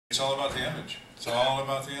It's all about the image. It's all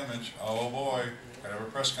about the image. Oh boy, gotta have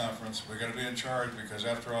a press conference. We're gonna be in charge because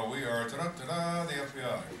after all we are the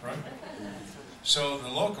FBI, right? So the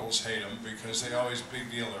locals hate them because they always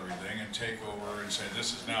big deal everything and take over and say,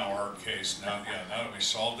 this is now our case. Now that we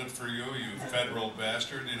solved it for you, you federal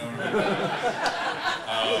bastard, you know what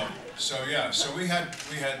I mean? So we had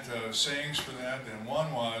sayings for that, and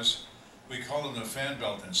one was, we called them the fan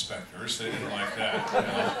belt inspectors. They didn't like that. You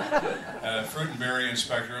know? Fruit and berry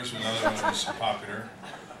inspectors was another one that was popular.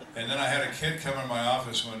 And then I had a kid come in my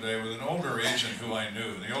office one day with an older agent who I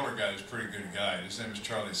knew. The older guy was a pretty good guy. His name was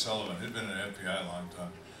Charlie Sullivan. He'd been in the FBI a long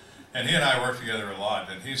time. And he and I worked together a lot,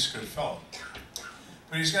 and he's a good fellow.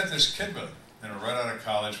 But he's got this kid with him, you know, right out of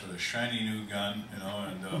college with a shiny new gun, you know,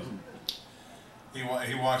 and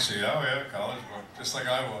he walks in, oh yeah, college boy, just like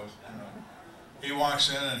I was, you know. He walks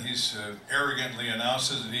in and he's arrogantly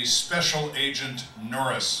announces that he's Special Agent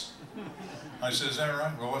Norris. I said, is that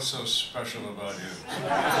right? Well, what's so special about you?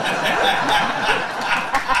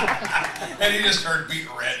 And he just started beating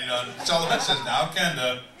red, you know. Sullivan says, now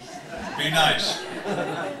Kenda, be nice.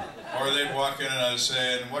 Or they'd walk in and I'd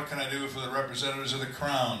say, and what can I do for the representatives of the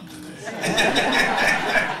Crown today?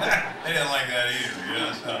 They didn't like that either, you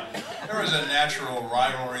know. So there was a natural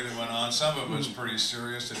rivalry that went on. Some of it was pretty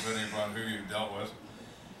serious, depending upon who you dealt with.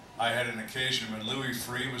 I had an occasion when Louis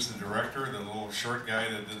Freeh was the director, the little short guy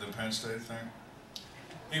that did the Penn State thing.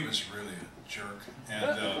 He was really a jerk.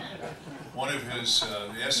 And one of his,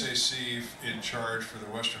 the SAC in charge for the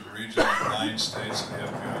Western region of 9 states of the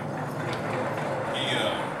FBI,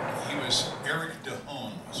 he was Eric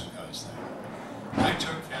DeHone was the guy's name. I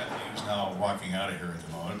took Kathy, who's now walking out of here at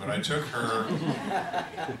the moment, but I took her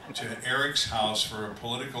to Eric's house for a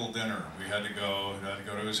political dinner. We had to go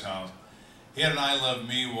to his house. He had an I Love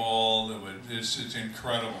Me wall that would, it's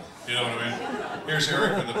incredible. You know what I mean? Here's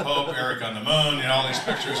Eric with the Pope, Eric on the moon, you know, all these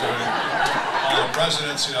pictures of all the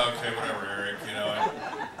presidents, you know, okay, whatever, Eric, you know.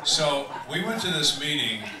 So we went to this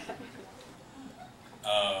meeting,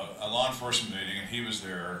 a law enforcement meeting, and he was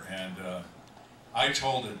there, and I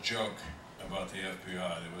told a joke about the FBI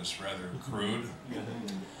that was rather crude.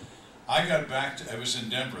 I got back to, I was in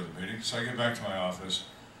Denver at the meeting, so I get back to my office.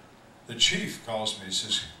 The chief calls me, he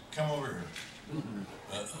says, come over here.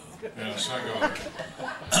 Uh-oh. You know, so I go over.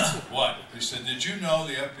 What? He said, did you know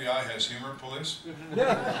the FBI has humor police?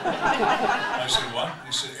 I said, what?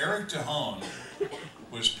 He said, Eric DeHone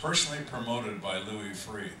was personally promoted by Louis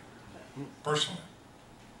Freeh. Personally.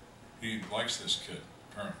 He likes this kid,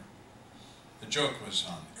 apparently. The joke was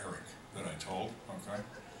on Eric that I told, okay?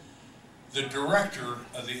 The director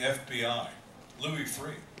of the FBI, Louis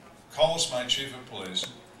Freeh, calls my chief of police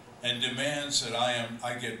and demands that I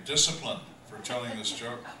get disciplined for telling this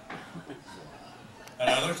joke. And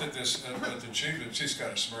I looked at this, at the chief, and she's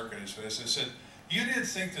got a smirk on his face. I said, you didn't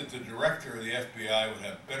think that the director of the FBI would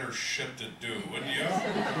have better shit to do, wouldn't you?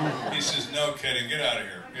 He says, no kidding, get out of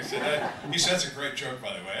here. He said, that's a great joke,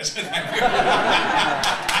 by the way. I said, thank you.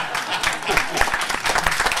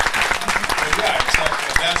 But yeah,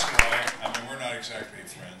 exactly, that's why, I mean, we're not exactly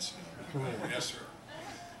friends. Yes, sir.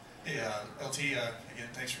 Hey, LT, again,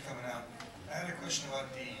 thanks for coming out. I had a question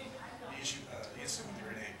about the issue, the incident with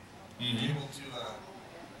the grenade. Were you able to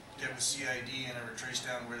get with CID and ever trace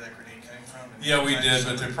down where that grenade came from? Yeah, we did,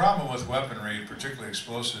 but the problem with weaponry, particularly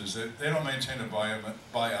explosives, they don't maintain a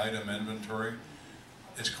by-item inventory.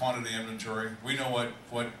 It's quantity inventory. We know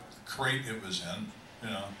what crate it was in,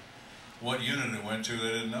 you know. What unit it went to,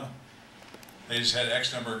 they didn't know. They just had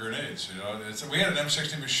X number of grenades, you know. We had an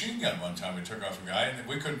M60 machine gun one time we took off a guy, and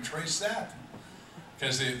we couldn't trace that.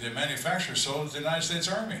 Because the manufacturer sold it to the United States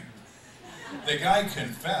Army. The guy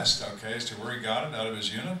confessed, okay, as to where he got it out of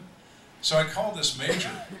his unit. So I called this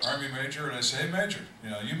major, Army major, and I said, hey major,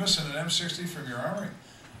 you know, you missing an M60 from your Army?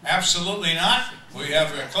 Absolutely not. We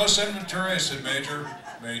have a close inventory. I said, major,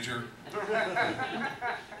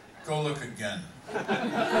 go look again.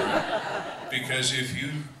 Because if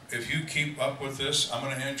you keep up with this, I'm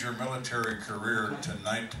going to end your military career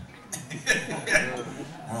tonight.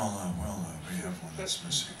 Well, we have one that's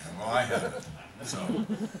missing. Well, I have it. So,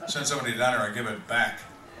 send somebody down there, I give it back.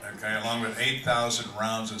 Okay, along with 8,000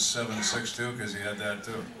 rounds of 7.62, because he had that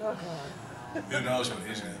too. Who knows what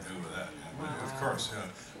he's going to do with that? You know, of course, yeah.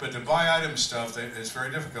 But the buy-item stuff, it's very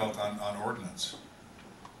difficult on ordnance.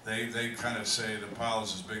 They kind of say the pile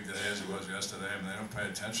is as big today as it was yesterday, and they don't pay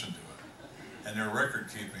attention to it. And their record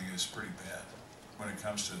keeping is pretty bad when it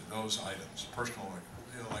comes to those items, personal,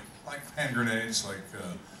 you know, like hand grenades, like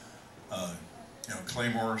you know,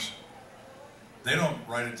 claymores. They don't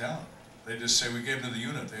write it down. They just say we gave them to the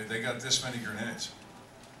unit. They got this many grenades.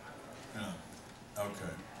 You know,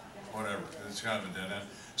 okay. whatever. It's kind of a dead end.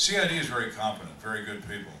 CID is very competent, very good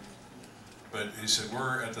people. But he said,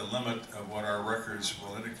 we're at the limit of what our records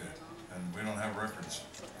will indicate, and we don't have records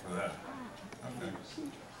for that. Okay.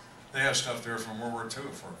 They have stuff there from World War II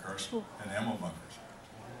at Fort Carson and ammo bunkers.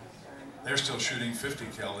 They're still shooting 50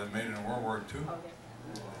 cal they made in World War II.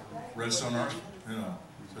 Redstone arsenal, you know,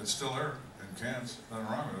 so it's still there in cans. Nothing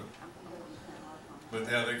wrong with it. But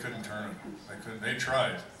yeah, they couldn't turn it. They couldn't. They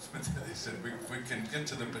tried. They said, we can get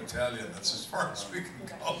to the battalion. That's as far as we can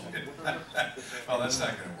go. Well, that's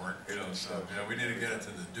not going to work, you know. So yeah, we need to get it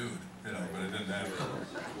to the dude, you know. But it didn't happen.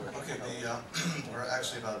 Okay, we're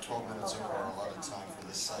actually about 12 minutes over our allotted time for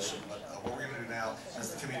this session. But what we're going to do now,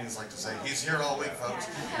 as the comedians like to say, he's here all week, folks.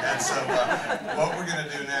 And so what we're going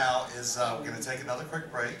to do now is we're going to take another quick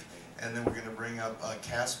break. And then we're going to bring up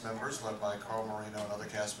cast members led by Carl Marino and other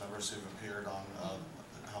cast members who've appeared on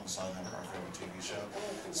Homicide Hunter, our favorite TV show.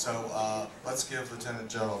 So let's give Lieutenant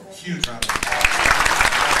Joe a huge round of applause.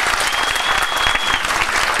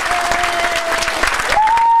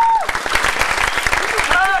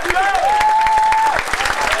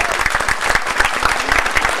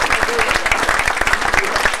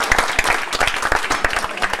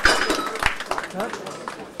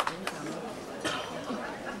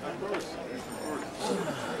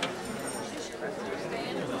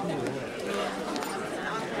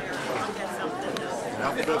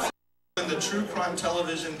 The true crime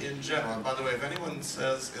television in general, and by the way, if anyone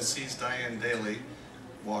sees Diane Daly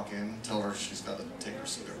walk in, tell her she's got to take her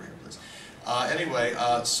seat over here, please. Anyway,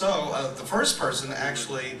 the first person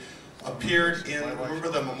actually appeared in, remember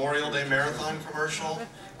the Memorial Day Marathon commercial?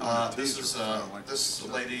 This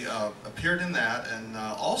lady appeared in that, and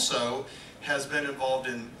also has been involved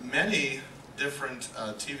in many different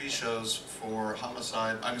TV shows for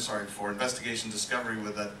for investigation discovery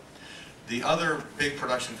with the other big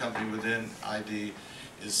production company within ID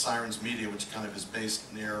is Sirens Media, which kind of is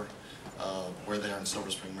based near where they are in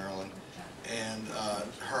Silver Spring, Maryland. And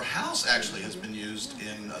her house actually has been used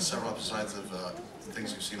in several episodes of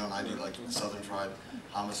things you've seen on ID, like Southern Tribe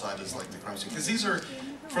Homicide is like the crime scene. Because these are,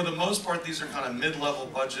 for the most part, these are kind of mid-level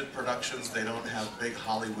budget productions. They don't have big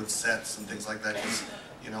Hollywood sets and things like that. Because,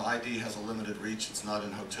 you know, ID has a limited reach. It's not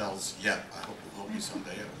in hotels yet. I hope it will be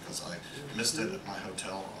someday, because I missed it at my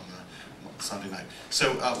hotel on Sunday night.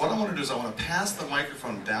 So what I want to do is I want to pass the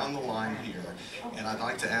microphone down the line here, and I'd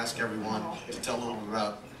like to ask everyone to tell a little bit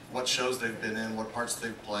about what shows they've been in, what parts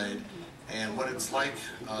they've played, and what it's like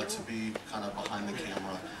to be kind of behind the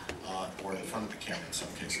camera or in front of the camera in some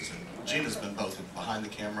cases. And Gina's been both behind the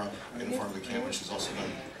camera and in front of the camera. She's also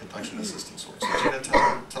been production assistant sort. So Gina,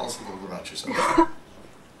 tell us a little bit about yourself.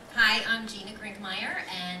 Hi, I'm Gina Grinkmeyer,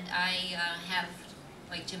 and I have,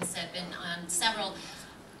 like Jim said, been on several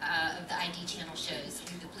of the ID channel shows,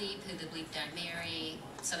 Who the Bleep Done Mary,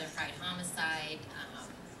 Southern Fried Homicide,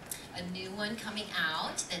 a new one coming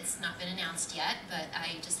out that's not been announced yet, but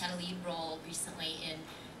I just had a lead role recently in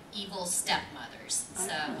Evil Stepmothers. So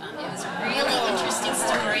it was a really interesting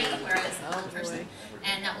story where I was the little person,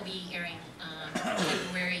 and that will be airing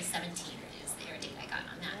February 17th is the air date I got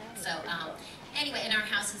on that. So anyway, and our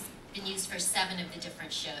house has been used for 7 of the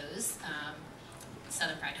different shows,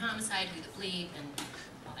 Southern Fried Homicide, Who the Bleep, and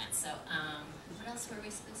all that. So what else were we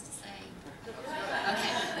supposed to say?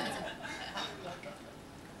 Okay.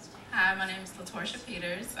 Hi, my name is LaTorsha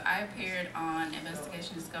Peters. I appeared on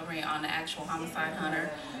Investigation Discovery on the actual Homicide Hunter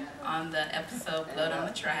on the episode Blood on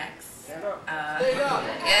the Tracks.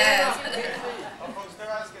 Yes.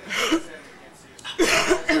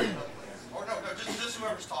 Or no, just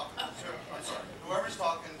whoever's talking. I'm sorry. Whoever's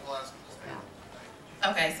talking will ask them to stand.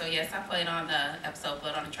 Okay, so yes, I played on the episode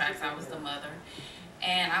Blood on the Tracks. I was the mother.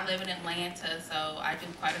 And I live in Atlanta, so I do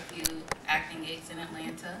quite a few acting gigs in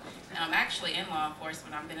Atlanta. And I'm actually in law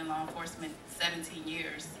enforcement. I've been in law enforcement 17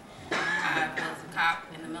 years. I was a cop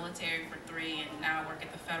in the military for 3, and now I work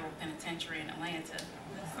at the federal penitentiary in Atlanta.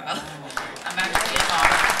 So I'm actually in law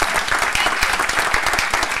enforcement.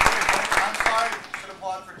 I'm sorry, you should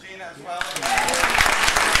applaud for Gina as well.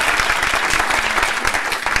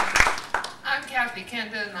 I'm Kathy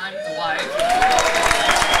Kenda, and I'm the wife.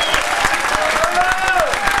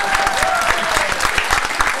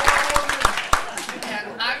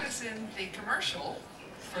 And I was in the commercial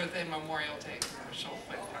for the Memorial Day commercial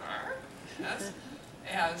with her, yes,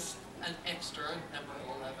 as an extra, number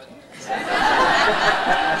 11.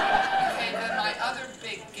 And then my other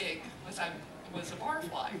big gig was I was a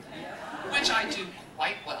barfly, which I do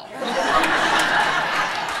quite well.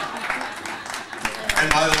 And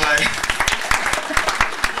by the way,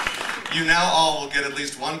 you now all will get at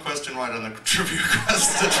least one question right on the trivia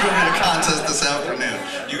contest this afternoon.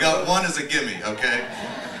 You got one as a gimme, okay?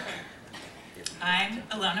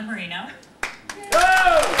 Marino. Aside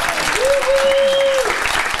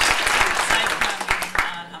from being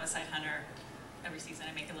on Homicide Hunter every season,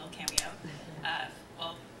 I make a little cameo.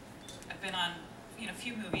 Well, I've been on a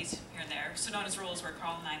few movies here and there. Sonoda's Rules, where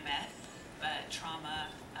Carl and I met, but Trauma,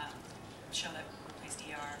 show that replaced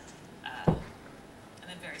ER, and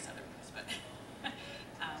then various other movies. But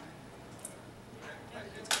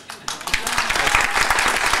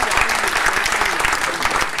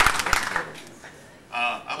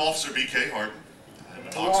I'm Officer B.K. Harden. I'm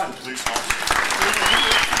an Oxford police officer.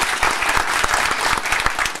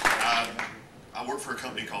 I work for a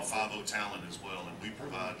company called 50 Talent as well, and we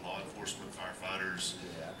provide law enforcement, firefighters,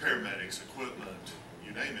 paramedics, equipment,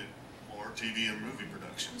 you name it, for TV and movie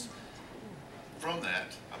productions. From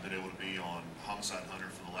that, I've been able to be on Homicide Hunter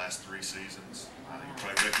for the last 3 seasons. You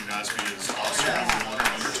probably recognize me as Officer #1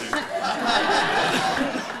 and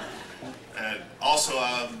 #2. And also,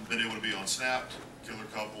 I've been able to be on Snapped, Killer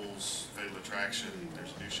Couples, Fatal Attraction.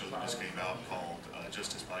 There's a new show that just came out called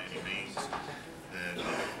Justice by Any Means. And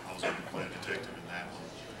I was able to play a detective in that one.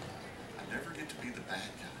 I never get to be the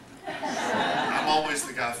bad guy. I'm always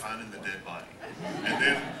the guy finding the dead body. And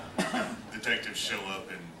then detectives show up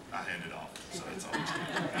and I hand it off. So it's always good.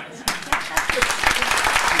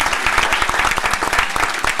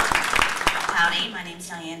 Howdy, my name's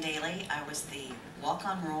Diane Daly. I was the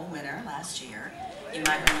walk-on roll winner last year. You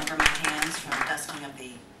might remember my hands from dusting of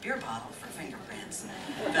the beer bottle for fingerprints.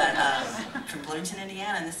 But from Bloomington,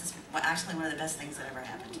 Indiana, and this is actually one of the best things that ever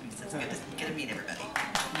happened to me. So it's good to get to meet everybody.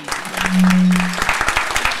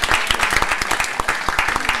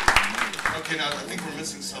 Okay, now I think we're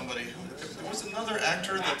missing somebody. There was another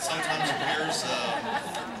actor that sometimes appears.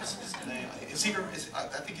 What's his name? Is he? I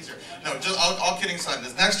think he's here. No, just all kidding aside.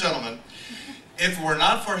 This next gentleman, if it were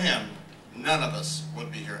not for him, none of us would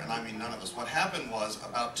be here, and I mean none of us. What happened was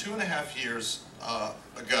about 2.5 years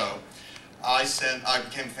ago, I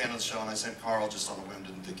became a fan of the show, and I sent Carl just on a whim.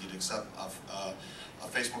 Didn't think he'd accept a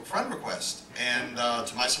Facebook friend request, and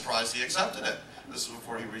to my surprise, he accepted it. This was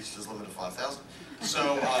before he reached his limit of 5,000.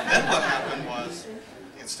 So then what happened was,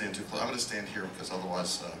 I can't stand too close. I'm going to stand here because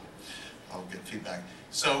otherwise I'll get feedback.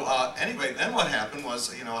 So anyway, then what happened was,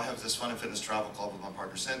 I have this fun and fitness travel club with my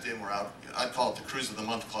partner Cynthia, and we're out. I'd call it the Cruise of the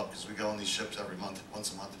Month Club because we go on these ships every month,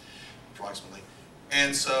 once a month, approximately.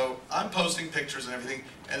 And so I'm posting pictures and everything,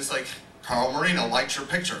 and it's like, Carl Marino liked your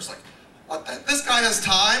picture. It's like, what? This guy has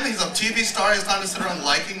time? He's a TV star. He has time to sit around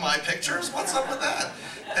liking my pictures? What's up with that?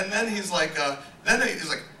 And then he's like,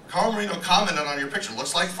 Carl Marino commented on your picture.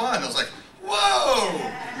 Looks like fun. I was like,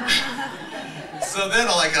 whoa! So then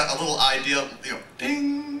like a little idea,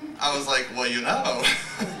 ding. I was like, well,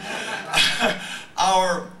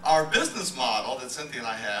 our business model that Cynthia and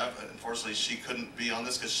I have, and unfortunately she couldn't be on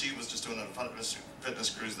this because she was just doing a fun fitness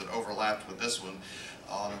cruise that overlapped with this one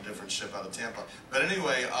on a different ship out of Tampa. But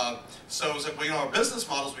anyway, so it was like, well, our business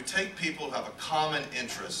models, we take people who have a common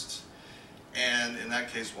interest. And in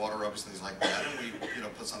that case, water aerobics and things like that, and we,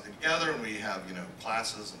 put something together, and we have,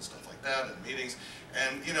 classes and stuff like that, and meetings,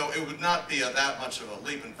 and it would not be that much of a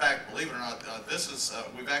leap. In fact, believe it or not, this is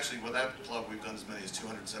we've actually with that club we've done as many as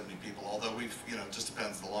 270 people. Although we've, it just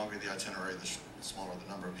depends. The longer the itinerary, the smaller the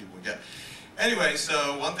number of people we get. Anyway,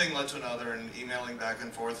 so one thing led to another, and emailing back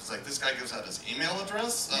and forth. It's like this guy gives out his email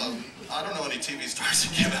address. I don't know any TV stars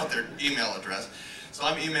who give out their email address. So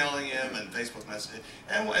I'm emailing him and Facebook messaging,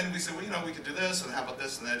 and we said, well, we could do this, and how about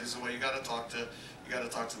this and that. He said, well, you got to talk to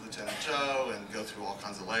Lieutenant Joe and go through all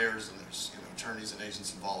kinds of layers, and there's attorneys and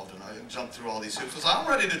agents involved, and I jumped through all these hoops. So I'm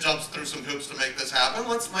ready to jump through some hoops to make this happen.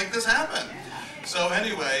 Let's make this happen. So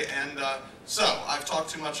anyway, so I've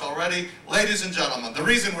talked too much already. Ladies and gentlemen, the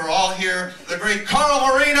reason we're all here, the great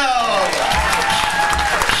Carl Marino.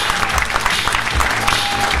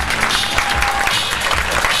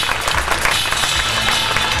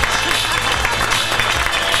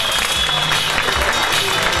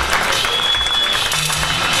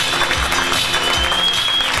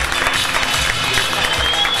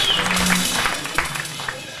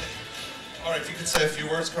 Say a few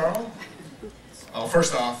words, Carl? Well,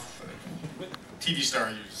 first off, TV star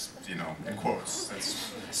use, in quotes.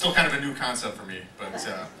 That's still kind of a new concept for me. But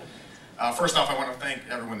first off, I want to thank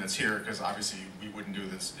everyone that's here, because obviously we wouldn't do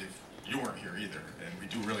this if you weren't here either. And we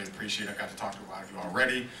do really appreciate it. I got to talk to a lot of you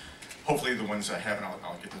already. Hopefully the ones I haven't,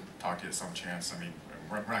 I'll get to talk to you at some chance. I mean,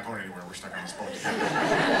 we're not going anywhere. We're stuck on this boat together.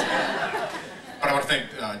 But I want to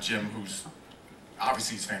thank Jim, who's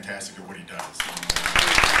obviously he's fantastic at what he does.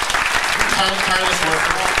 Tireless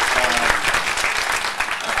worker.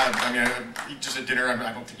 I mean, just at dinner,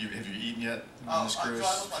 I don't think have you eaten yet on this cruise?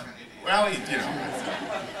 Well,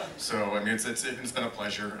 so I mean, it's been a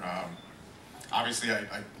pleasure. obviously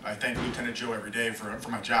I thank Lieutenant Joe every day for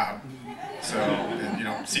my job. So, and, you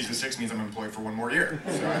know, season 6 means I'm employed for 1 more year.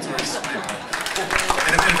 So that's always, you know.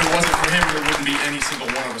 And if it wasn't for him, there wouldn't be any single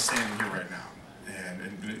one of us standing here right now.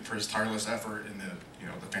 And for his tireless effort and the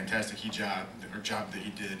fantastic job that he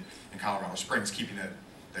did in Colorado Springs, keeping that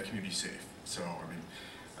community safe. So, I mean,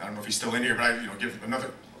 I don't know if he's still in here, but I give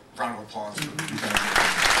another round of applause for Lieutenant Joe.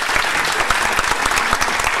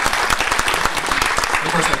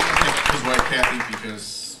 Of course, I thank his wife, Kathy,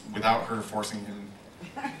 because without her forcing him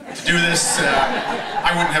to do this,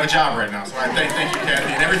 I wouldn't have a job right now. So I thank you,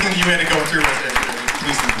 Kathy, and everything you had to go through as a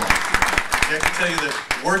policeman's wife. Yeah, I can tell you that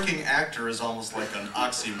working actor is almost like an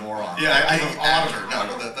oxymoron. Yeah, I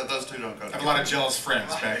have those two don't go together. I have a lot of jealous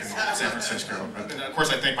friends back in San Francisco. But of course,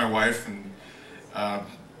 I thank my wife, and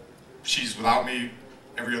she's without me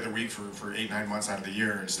every other week for 8-9 months out of the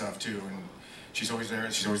year and stuff too. And she's always there,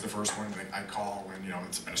 and she's always the first one that I call when, you know,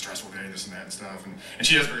 it's been a stressful day, this and that and stuff. And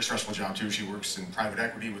she has a very stressful job too. She works in private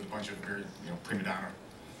equity with a bunch of very, prima donna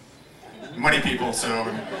money people. So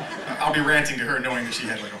I'll be ranting to her knowing that she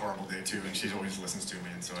had like a horrible day too, and she always listens to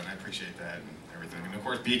me, and I appreciate that and everything. And of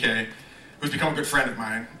course, BK, who's become a good friend of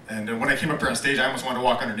mine. And when I came up here on stage, I almost wanted to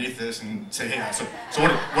walk underneath this and say, hey, so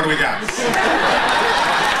what do we got?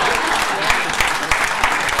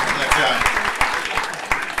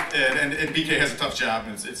 And BK has a tough job,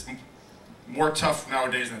 and it's more tough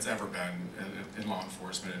nowadays than it's ever been in law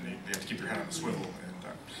enforcement, and you have to keep your head on the swivel.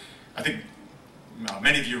 And I think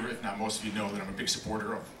many of you, if not most of you, know that I'm a big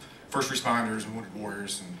supporter of first responders and wounded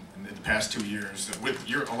warriors, and in the past 2 years, with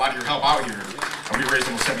a lot of your help out here, we raised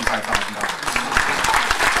almost $75,000.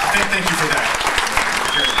 Thank you for that.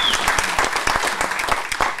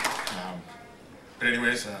 But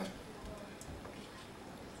anyways,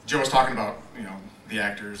 Joe was talking about, the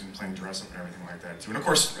actors and playing dress up and everything like that too. And of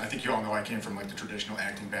course, I think you all know I came from like the traditional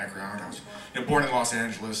acting background. I was born in Los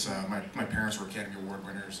Angeles. My parents were Academy Award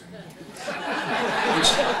winners,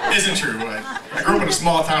 which isn't true. I grew up in a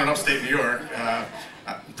small town in upstate New York,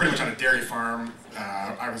 pretty much on a dairy farm.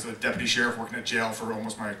 I was a deputy sheriff working at jail for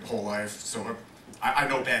almost my whole life, so I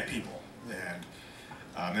know bad people, and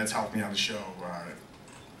that's helped me on the show.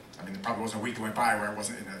 I mean, there probably wasn't a week that went by where I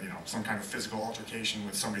wasn't in some kind of physical altercation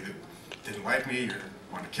with somebody that didn't like me or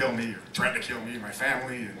wanted to kill me or threatened to kill me and my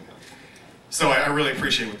family. And so I really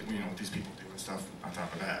appreciate what these people do and stuff on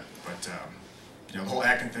top of that. But the whole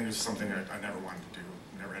acting thing is something I never wanted to do.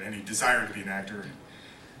 Never had any desire to be an actor.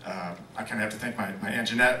 I kind of have to thank my Aunt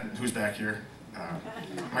Jeanette, who's back here.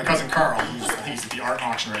 My cousin Carl, he's at the art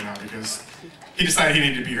auction right now because he decided he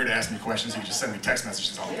needed to be here to ask me questions. He would just send me text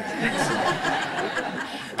messages all day.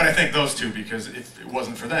 But I thank those two because if it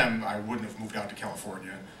wasn't for them, I wouldn't have moved out to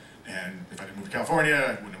California. And if I didn't move to California,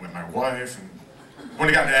 I wouldn't have met my wife, and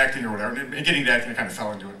wouldn't have gotten to acting or whatever. And getting to acting, I kind of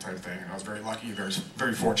fell into it type thing. And I was very lucky,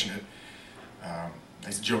 very fortunate. I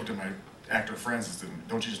used to joke to my actor friends,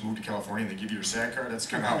 don't you just move to California and they give you your SAG card? That's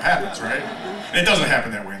kind of how it happens, right? And it doesn't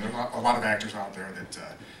happen that way. And there are a lot of actors out there that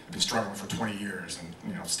have been struggling for 20 years and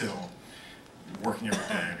still working every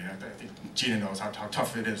day. I mean, I think Gina knows how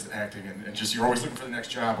tough it is acting, and just you're always looking for the next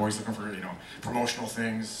job, always looking for promotional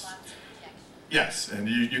things. Yes, and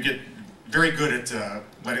you get very good at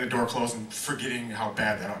letting the door close and forgetting how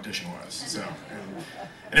bad that audition was. So,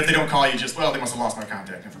 and if they don't call you, just they must have lost my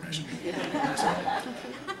contact information. So,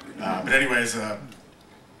 but anyways,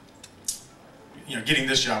 getting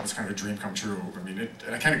this job was kind of a dream come true. I mean,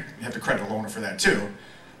 and I kind of have to credit Alona for that too.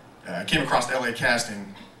 I came across LA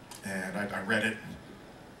Casting, and I read it,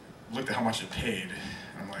 looked at how much it paid.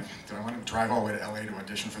 And I'm like, do I want to drive all the way to LA to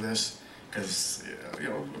audition for this? Because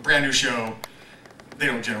a brand new show, they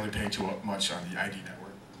don't generally pay too much on the ID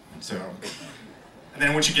network. So, and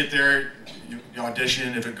then once you get there, you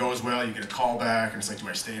audition. If it goes well, you get a call back, and it's like, do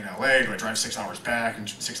I stay in LA? Do I drive 6 hours back and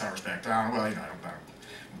 6 hours back down? Well, I don't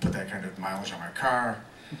put that kind of mileage on my car.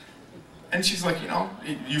 And she's like,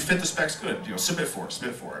 you fit the specs good. Submit for it.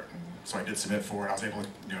 And so I did submit for it. I was able to,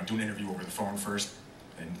 do an interview over the phone first,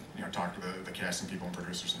 and talk to the casting people and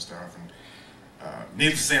producers and stuff. And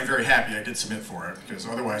needless to say, I'm very happy I did submit for it, because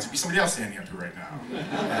otherwise it'd be somebody else standing up here right now.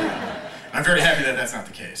 And I'm very happy that that's not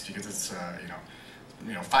the case, because it's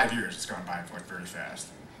 5 years has gone by like very fast,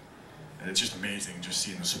 and it's just amazing just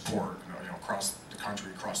seeing the support across the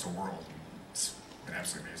country, across the world. It's been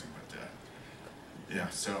absolutely amazing. But yeah,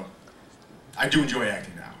 so I do enjoy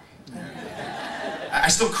acting now. I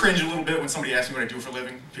still cringe a little bit when somebody asks me what I do for a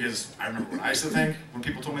living, because I remember what I used to think when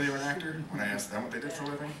people told me they were an actor, when I asked them what they did for a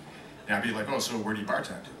living. And I'd be like, oh, so where do you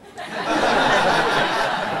bartend?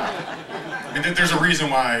 I mean, there's a reason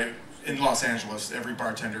why in Los Angeles, every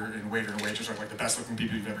bartender and waiter and waitress are like the best looking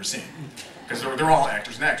people you've ever seen. Because they're all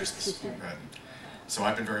actors and actresses. So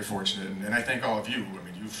I've been very fortunate, and I thank all of you. I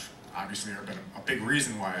mean, you've obviously been a big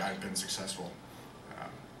reason why I've been successful.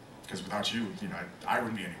 Because without you, you know, I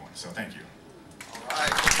wouldn't be anyone. So thank you. All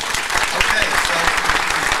right. Okay, so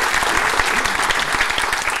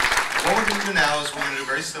what we're going to do now is we're going to do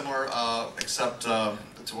very similar, except to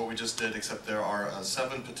what we just did, except there are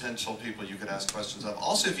 7 potential people you could ask questions of.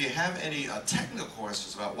 Also, if you have any technical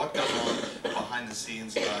questions about what goes on behind the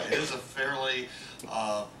scenes, it is a fairly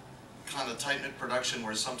kind of tight-knit production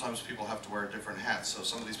where sometimes people have to wear different hats. So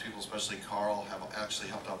some of these people, especially Carl, have actually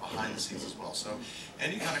helped out behind the scenes as well. So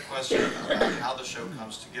any kind of question about how the show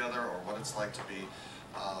comes together or what it's like to be,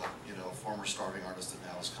 you know, a former starving artist that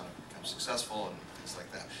now has kind of become successful and things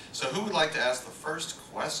like that. So who would like to ask the first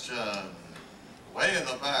question? Way in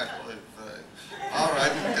the back. All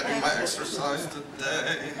right, I'm getting my exercise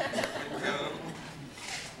today. Here we go.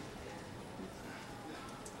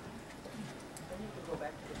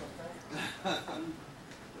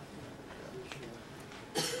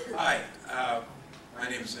 Hi, my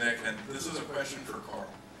name is Nick, and this is a question for Carl.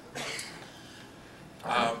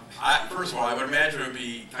 First of all, I would imagine it would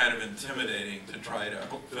be kind of intimidating to try to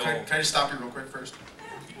fill... Can I just stop you real quick first?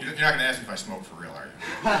 You're not going to ask me if I smoke for real, are you?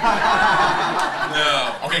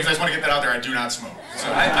 No. Okay, because I just want to get that out there. I do not smoke.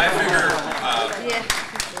 So I figure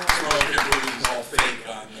smoke and booze is all fake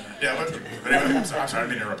on yeah, but anyway, I'm sorry, I didn't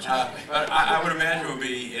mean to interrupt you. but I would imagine it would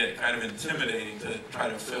be kind of intimidating to try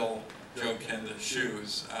to fill Joe Kenda's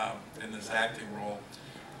shoes in this acting role.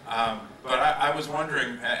 But I was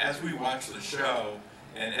wondering, as we watch the show,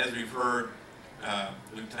 and as we've heard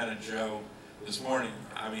Lieutenant Joe this morning,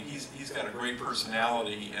 I mean, he's got a great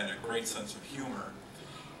personality and a great sense of humor.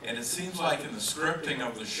 And it seems like in the scripting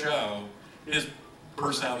of the show, his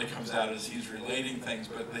personality comes out as he's relating things,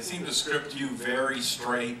 but they seem to script you very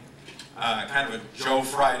straight, kind of a Joe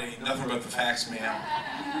Friday, nothing but the facts man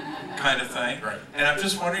kind of thing. Right. And I'm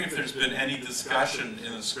just wondering if there's been any discussion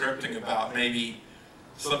in the scripting about maybe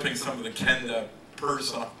slipping some of the Kenda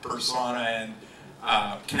persona and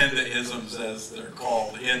Kenda-isms, as they're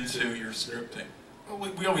called, into your scripting.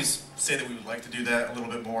 Well, we always say that we would like to do that a little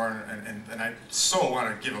bit more, and I so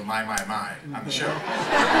want to give a my on the show.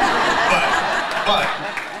 but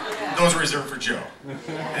those are reserved for Joe,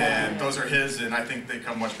 and those are his, and I think they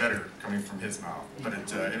come much better coming from his mouth. But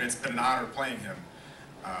it's been an honor playing him.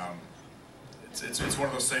 It's one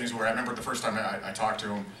of those things where I remember the first time I talked to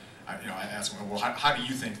him, I asked him, well, how do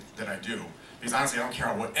you think that I do? Because honestly, I don't care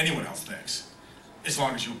what anyone else thinks, as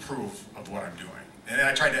long as you approve of what I'm doing. And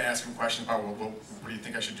I tried to ask him questions about, well, what do you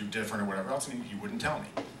think I should do different or whatever else, and he wouldn't tell me,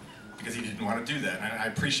 because he didn't want to do that. And I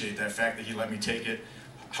appreciate that fact that he let me take it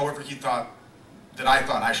however he thought that I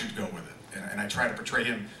thought I should go with it. And I try to portray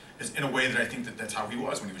him in a way that I think that that's how he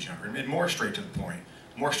was when he was younger, and more straight to the point,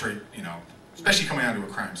 more straight, especially coming onto a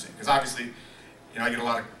crime scene. Because obviously, I get a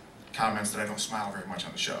lot of comments that I don't smile very much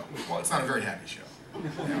on the show. Well, it's not a very happy show.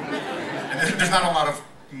 And there's not a lot of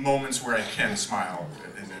moments where I can smile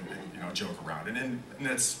and joke around, and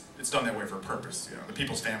it's done that way for a purpose. The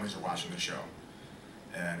people's families are watching the show,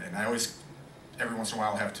 and I always, every once in a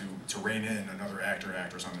while, have to rein in another actor or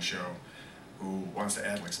actress on the show who wants to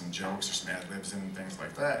add like some jokes or some ad-libs and things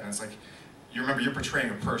like that. And it's like, you remember you're portraying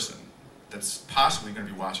a person that's possibly going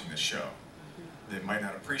to be watching this show. They might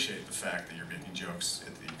not appreciate the fact that you're making jokes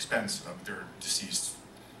at the expense of their deceased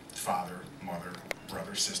father, mother,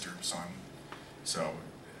 brother, sister, son. So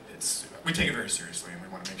we take it very seriously, and we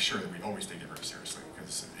want to make sure that we always take it very seriously,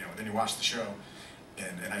 because then you watch the show,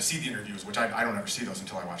 and I see the interviews, which I don't ever see those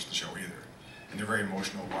until I watch the show either, and they're very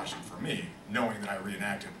emotional watching for me, knowing that I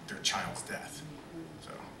reenacted their child's death.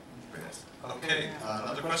 So, yes. Okay,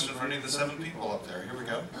 another question for any of the 7 people up there. Here we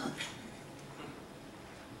go.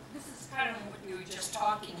 This is kind of what we were just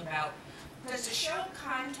talking about. Does the show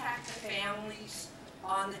contact the families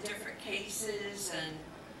on the different cases and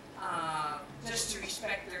just to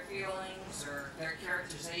respect their feelings or their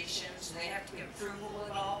characterizations? Do they have to give approval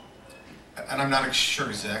at all? And I'm not sure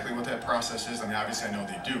exactly what that process is. I mean, obviously I know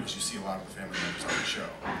they do, because you see a lot of the family members on the show.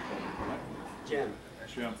 Jim.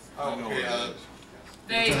 Okay,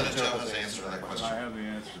 Lieutenant Joe has the answer to that question. I have the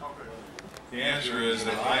answer. The answer is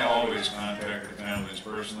that I always contact the families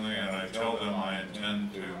personally, and I tell them I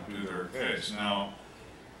intend to do their case. Now,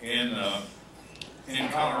 in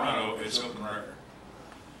Colorado, it's open record.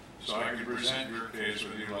 So I can present your case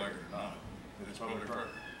whether you like it or not. It's public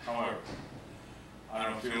record. However, I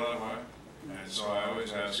don't feel that way, and so I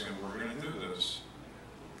always ask them, we're going to do this.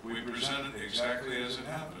 We present it exactly as it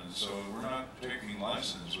happened, so we're not taking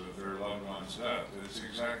license with their loved one's death. It's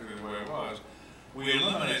exactly the way it was. We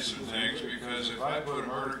eliminate some things, because if I put a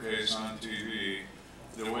murder case on TV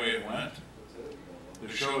the way it went, the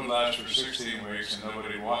show would last for 16 weeks and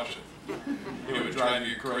nobody would watch it. It would drive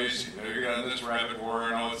you crazy. You got this rabbit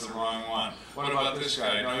warrior, no, it's the wrong one. What about this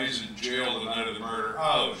guy? No, he's in jail the night of the murder.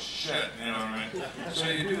 Oh, shit, you know what I mean? So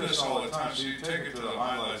you do this all the time, so you take it to the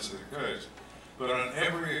highlights of the case. But on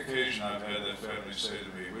every occasion I've had that family say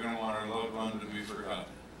to me, we don't want our loved one to be forgotten.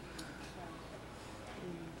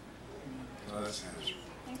 So that's the answer.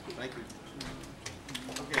 Thank you.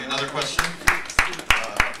 Okay, another question?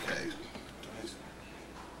 Okay.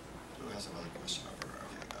 Who has another question over?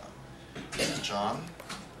 Okay, this is John.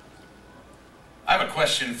 I have a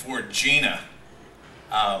question for Gina.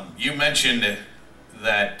 You mentioned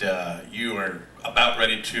that you are about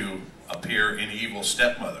ready to appear in Evil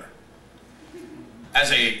Stepmother.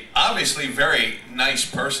 As a obviously very nice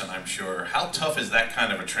person, I'm sure, how tough is that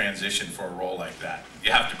kind of a transition for a role like that?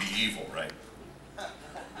 You have to be evil, right?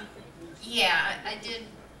 Yeah, I did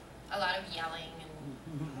a lot of yelling, and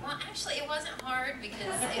well, actually, it wasn't hard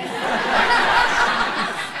because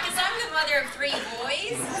I'm the mother of 3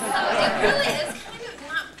 boys, so it really is kind of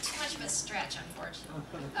not too much of a stretch, unfortunately.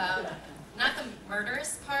 Not the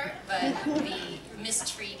murderous part, but the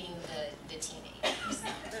mistreating the teenagers.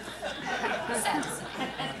 Sad to say.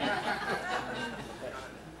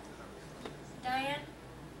 Diane,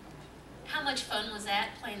 how much fun was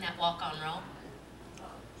that playing that walk-on role?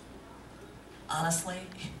 Honestly,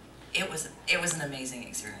 it was an amazing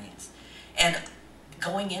experience. And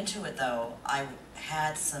going into it though, I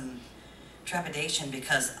had some trepidation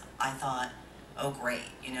because I thought, oh great,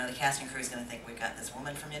 you know, the casting crew is going to think we've got this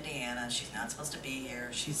woman from Indiana, she's not supposed to be here,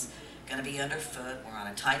 she's going to be underfoot, we're on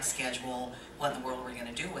a tight schedule, what in the world are we going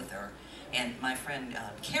to do with her? And my friend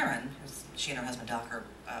Karen, she and her husband Doc are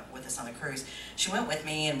with us on the cruise, she went with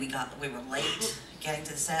me and we were late getting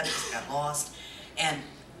to the set because we got lost. And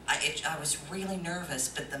I was really nervous,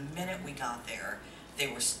 but the minute we got there, they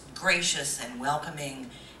were gracious and welcoming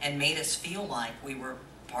and made us feel like we were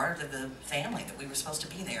part of the family, that we were supposed to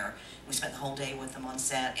be there. We spent the whole day with them on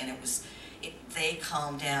set, and they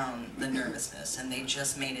calmed down the nervousness, and they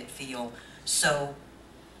just made it feel so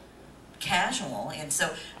casual, and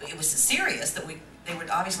so it was serious that they were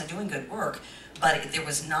obviously doing good work, but there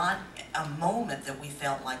was not a moment that we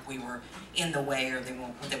felt like we were in the way or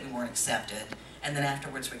that we weren't accepted. And then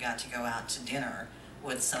afterwards we got to go out to dinner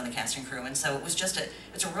with some of the casting crew, and so it was just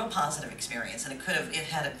it's a real positive experience, and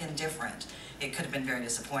had it been different, it could have been very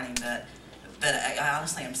disappointing, but I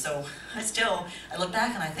honestly am so, I look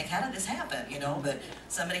back and I think, how did this happen, you know, but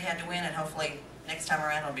somebody had to win, and hopefully next time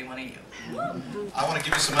around it'll be one of you. I want to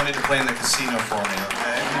give you some money to play in the casino for me,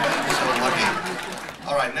 okay? You're so lucky.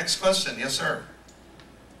 All right, next question. Yes, sir.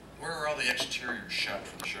 Where are all the exteriors shot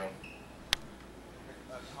for the show?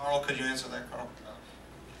 Carl, could you answer that, Carl?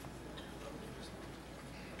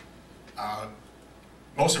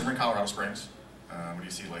 Most of them are in Colorado Springs. When you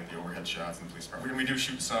see like the overhead shots in the police department. We do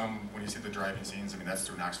shoot some when you see the driving scenes. I mean, that's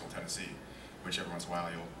through Knoxville, Tennessee, which every once in a while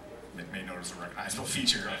you may notice a recognizable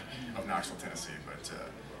feature of Knoxville, Tennessee. But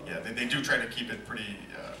yeah, they do try to keep it pretty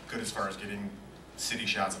good as far as getting city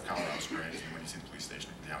shots of Colorado Springs and when you see the police station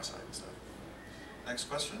from the outside and stuff. Next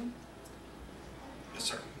question. Yes,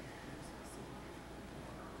 sir.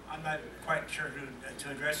 I'm not quite sure who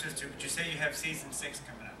to address this to, but you say you have season 6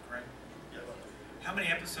 coming up, correct? Yes. How many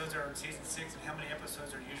episodes are in season 6, and how many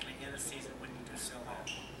episodes are usually in a season when you do sell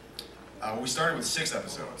that? We started with 6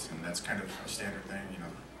 episodes, and that's kind of a standard thing, you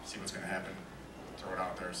know, see what's going to happen, throw it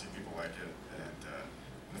out there, see if people like it. And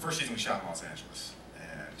in the first season we shot in Los Angeles,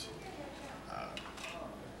 and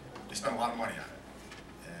they spent a lot of money on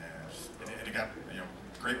it, and it got, you know,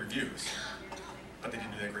 great reviews, but they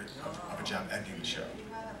didn't do that great of a job editing the show.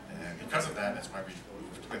 And because of that, that's why we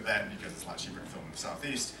moved with that, and because it's a lot cheaper to film in the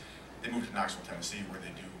Southeast, they moved to Knoxville, Tennessee, where they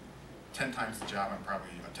do 10 times the job on probably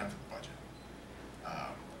a 10th of the budget.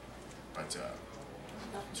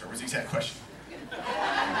 Sorry, what's the exact question?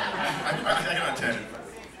 I got on tangent.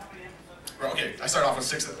 Well, okay, I start off with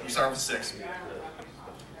 6. We start off with 6.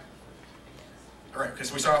 All right, okay,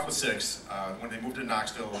 so we start off with 6. When they moved to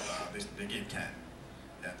Knoxville, they gave 10.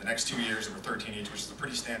 And the next 2 years, there were 13 each, which is a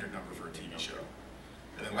pretty standard number for a TV show.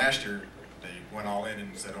 And then last year, they went all in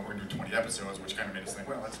and said, oh, we're going to do 20 episodes, which kind of made us think,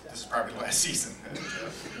 well, this is probably the last season.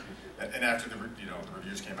 And after the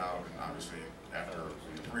reviews came out, and obviously after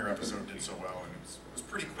the premiere episode did so well, and it was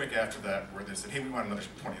pretty quick after that where they said, hey, we want another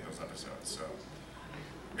 20 of those episodes. So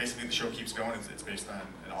basically the show keeps going. It's based on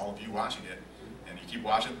all of you watching it, and you keep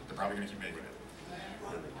watching, they're probably going to keep making it.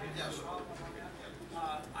 Yes.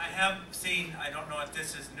 I have seen, I don't know if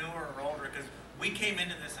this is newer or older, because we came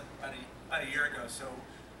into this about a year ago, so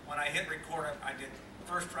when I hit record, I did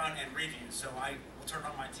first run and review, so I will turn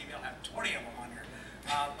on my TV, I'll have 20 of them on here.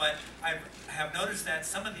 But I have noticed that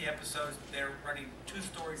some of the episodes, they're running 2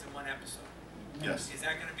 stories in one episode. Yes. Is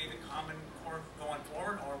that going to be the common core going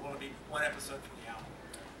forward, or will it be 1 episode for the hour?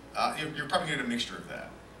 You're probably going to get a mixture of that.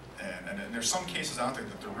 And there's some cases out there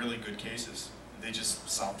that they're really good cases. They just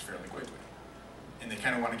solved fairly quickly. And they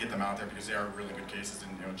kind of want to get them out there because they are really good cases.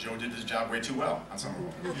 And Joe did his job way too well on some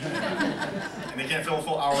of them. And they can't fill a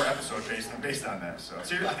full hour episode based on that. So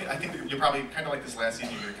I think you're probably kind of like this last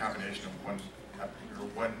season. You get a combination of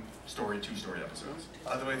one story, 2 story episodes.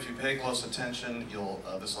 By the way, if you pay close attention,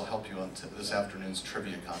 this will help you on this afternoon's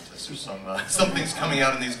trivia contest. There's some things coming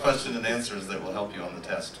out in these question and answers that will help you on the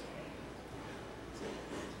test.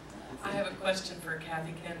 I have a question for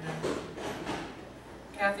Kathy Kenda.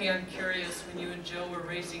 Kathy, I'm curious, when you and Joe were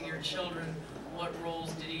raising your children, what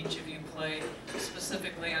roles did each of you play?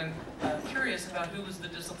 Specifically, I'm curious about who was the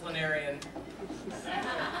disciplinarian.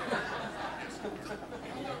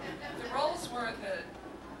 The roles were that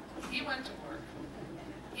he went to work.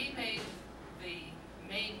 He made the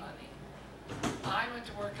main money. I went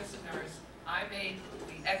to work as a nurse. I made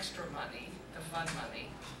the extra money, the fun money.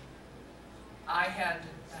 I had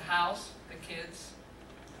the house, the kids,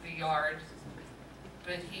 the yard,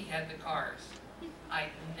 but he had the cars. I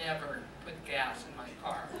never put gas in my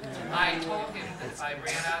car. I told him that if I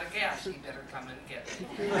ran out of gas, he better come and get me.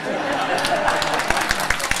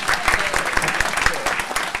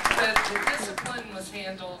 The discipline was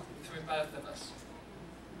handled through both of us.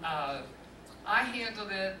 I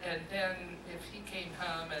handled it, and then if he came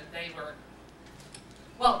home and they were,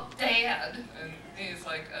 well, Dad, and he's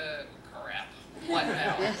like, crap, what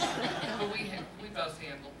now? But we both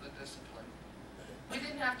handled the discipline. We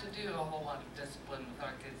didn't have to do a whole lot of discipline with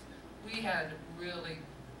our kids. We had really,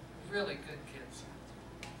 really good kids.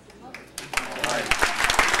 All right.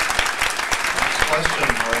 Next question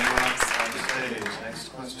for anyone on stage. Next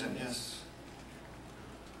question, yes.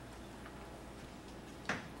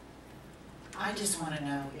 I just want to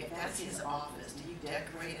know if that's his office. Do you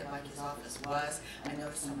decorate it like his office was? I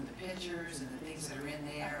noticed some of the pictures and the things that are in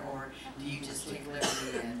there, or do you just take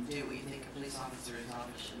liberty and do what you think a police officer's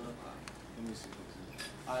office should look like? Let me see.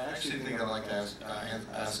 I actually think I'd like to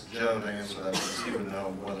ask Joe to answer that because he would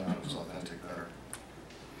know whether or not it was authentic better.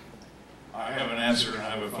 I have an answer and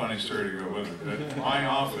I have a funny story to go with it. But my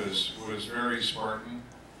office was very Spartan.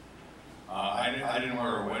 I didn't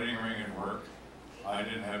wear a wedding ring at work. I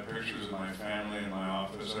didn't have pictures of my family in my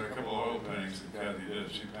office. I had a couple of oil paintings that Kathy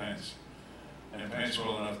did. She paints. And paints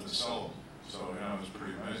well enough to sell them. So, it was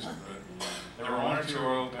pretty amazing. But there were 1 or 2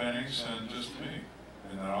 oil paintings and just me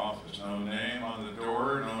in that office. No name on the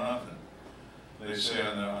door, no nothing. They say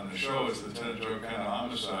on the show it's Lieutenant Joe Kenda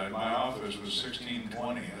homicide. My office was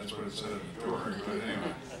 1620. That's what it said at the door. But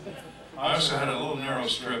anyway. I also had a little narrow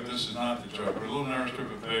strip. This is not the joke, but a little narrow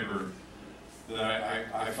strip of paper that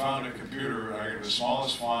I found a computer. I got the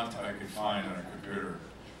smallest font I could find on a computer.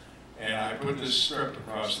 And I put this strip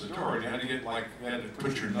across the door, and you had to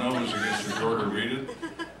put your nose against the door to read it.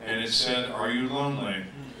 And it said, "Are you lonely?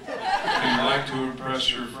 Do you like to impress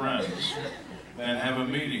your friends? Then have a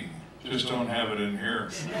meeting. Just don't have it in here."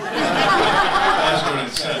 That's what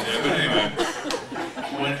it said. Yeah, but anyway,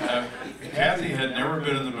 when Kathy had never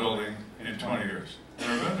been in the building in 20 years.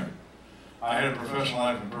 Never been there. I had a professional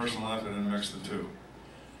life and personal life, and then mixed the two.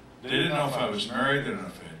 They didn't know if I was married. They didn't know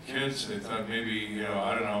if I had kids. They thought maybe,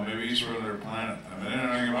 I don't know, maybe he's from another planet. I mean, they didn't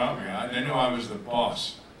know anything about me. They knew I was the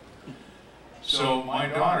boss. So my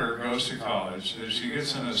daughter goes to college. She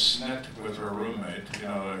gets in a snit with her roommate,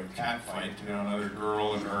 a cat fight, another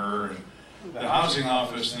girl and her. And the housing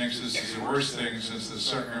office thinks this is the worst thing since the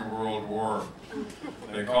Second World War.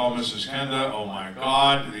 They call Mrs. Kenda, "Oh my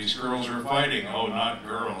God, these girls are fighting." "Oh, not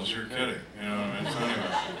girls, you're kidding." So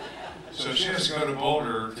anyway. So she has to go to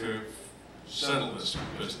Boulder to settle this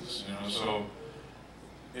business, so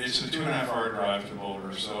it's a 2.5-hour drive to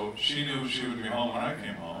Boulder. So she knew she would be home when I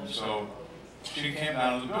came home. So she came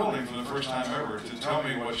down to the building for the first time ever to tell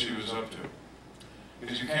me what she was up to.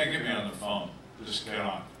 Because you can't get me on the phone, just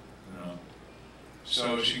cannot,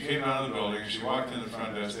 So she came down to the building, she walked in the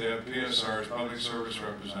front desk. They have PSRs, public service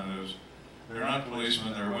representatives. They're not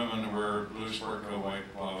policemen, they're women who wear blue sport coat,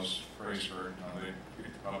 white blouse, gray skirt. They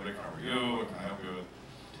greet the public, "How are you? What can I help you with?"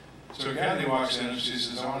 So Kathy walks in and she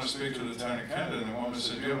says, "I want to speak to Lieutenant Kenda." And the woman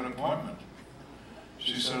said, "Do you have an appointment?"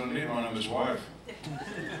 She said, "I need one. I'm his wife."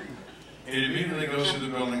 It immediately goes through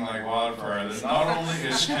the building like wildfire that not only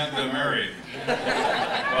is Kenda married,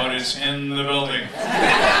 but it's in the building.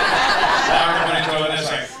 Now everybody's doing this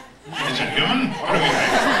like, is it human? What do we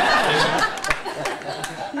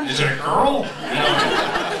think? Is it a girl?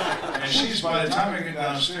 And she's, by the time I get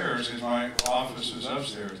downstairs, because my office is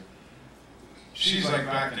upstairs, she's like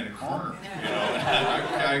back in the corner, you know.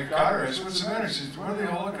 I caught her, I said, what's the matter? She said, what are they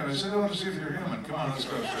all looking at? I said, I want to see if you're human. Come on, let's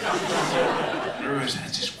go. And everybody said,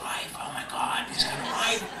 that's his wife. Oh my God, he's got a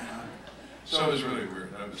wife. So it was really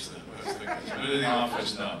weird. That was the but in the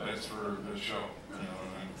office, no, that's for the show. You know.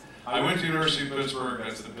 And I went to University of Pittsburgh,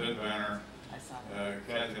 that's the Pitt banner.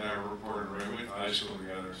 Kathy and I reported, we went to high school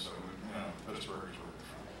together, so you know, Pittsburgh is where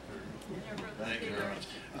we're from. Thank you very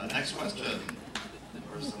much. Next question.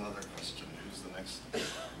 Where's another question? Who's the next?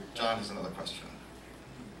 John has another question.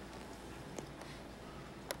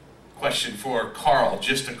 Question for Carl,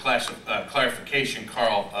 just a clarification,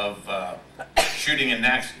 Carl, of shooting in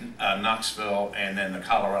Knoxville and then the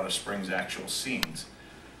Colorado Springs actual scenes.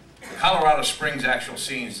 The Colorado Springs actual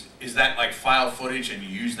scenes, is that like file footage and you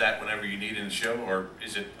use that whenever you need in the show, or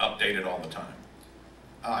is it updated all the time?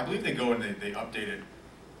 I believe they go and they update it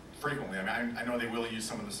frequently. I mean, I know they will use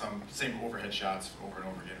some of the same overhead shots over and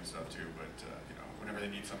over again and stuff too, but you know, whenever they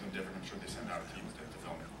need something different, I'm sure they send out a team to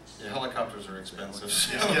film it. Yeah, helicopters are expensive.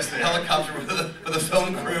 Yes, they are. Helicopter with a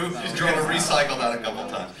film crew. You're going to recycle that a couple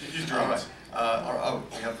times. Use drones. Oh,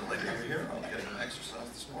 we have the lady over here. I'm getting an exercise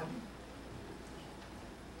this morning.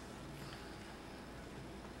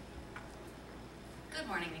 Good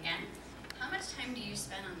morning again. How much time do you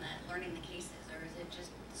spend on that, learning the cases, or is it just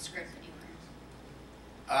the script that you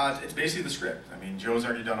learn? It's basically the script. I mean, Joe's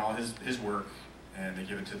already done all his work, and they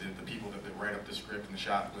give it to the people that write up the script and the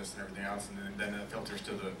shot list and everything else, and then it filters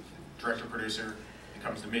to the director-producer. It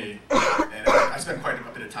comes to me, and I spend quite a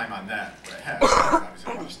bit of time on that, but I have.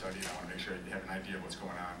 Obviously, I want to study, and I want to make sure you have an idea of what's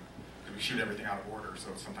going on. We shoot everything out of order, so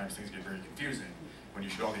sometimes things get very confusing when you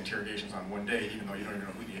shoot all the interrogations on one day, even though you don't even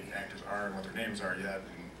know who the actors are and what their names are yet.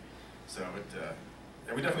 And so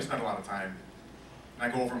yeah, we definitely spend a lot of time.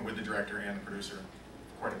 And I go over them with the director and the producer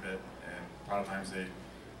quite a bit, and a lot of times they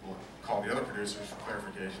will call the other producers for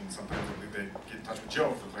clarification. Sometimes I believe they get in touch with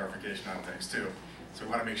Joe for clarification on things too. So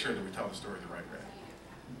we want to make sure that we tell the story the right way.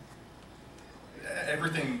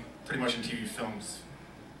 Everything pretty much in TV films,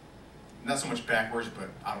 not so much backwards, but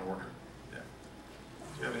out of order. Yeah.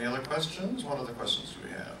 Do you have any other questions? What other questions do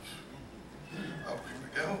we have? Oh, here we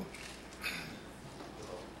go.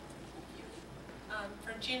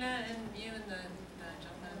 For Gina and you and the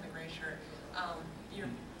gentleman in the gray shirt, you're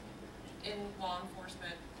in law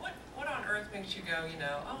enforcement. What on earth makes you go, you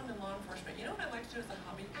know, oh, I'm in law enforcement. You know what I'd like to do as a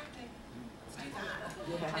hobby? Acting. Let's do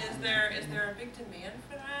that. Is there a big demand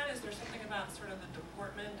for that? Is there something about sort of the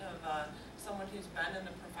deportment of someone who's been in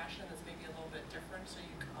the profession that's maybe a little bit different, so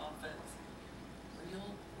you come off as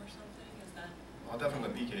real or something? Is that? I'll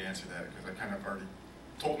definitely let BK answer that because I kind of already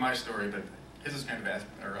told my story, but his is kind of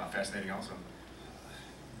fascinating also.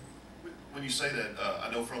 When you say that, I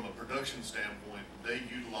know from a production standpoint, they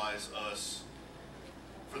utilize us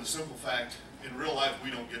for the simple fact, in real life,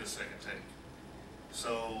 we don't get a second take.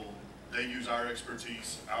 So they use our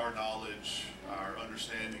expertise, our knowledge, our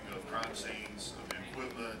understanding of crime scenes, of the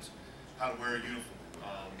equipment, how to wear a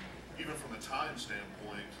uniform. Even from a time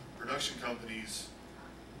standpoint, production companies,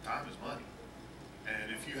 time is money.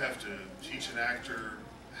 And if you have to teach an actor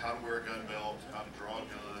how to wear a gun belt, how to draw a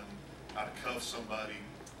gun, how to cuff somebody,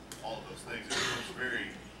 all of those things, it becomes very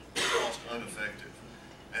cost ineffective.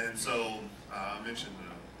 And so I mentioned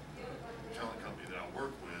the talent company that I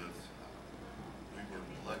work with. We were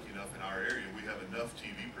lucky enough in our area, we have enough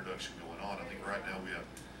TV production going on. I think right now we have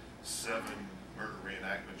 7 murder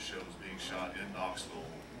reenactment shows being shot in Knoxville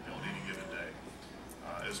on any given day,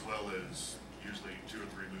 as well as usually 2 or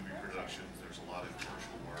 3 movie productions. There's a lot of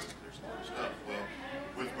commercial work, there's a lot of stuff. Well,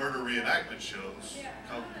 with murder reenactment shows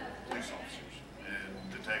come police officers and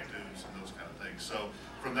detectives and those kind of things. So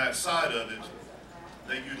from that side of it,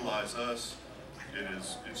 they utilize us.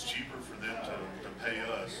 It's cheaper for them to pay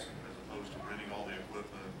us as opposed to renting all the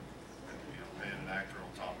equipment and paying an actor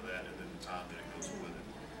on top of that and then the time that it goes with it.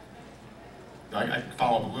 I can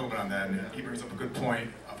follow up a little bit on that, and he brings up a good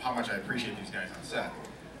point of how much I appreciate these guys on set.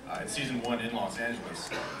 In season 1 in Los Angeles,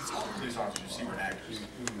 all the police officers you see were actors.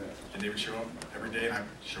 And they would show up every day and I'd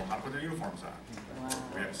show them how to put their uniforms on. Wow.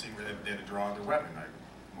 We had a scene where they had to draw their weapon.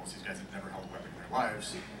 Most of these guys had never held a weapon in their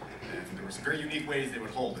lives. And there were some very unique ways they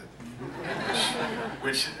would hold it.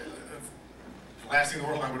 Which the last thing in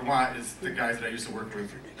the world I would want is the guys that I used to work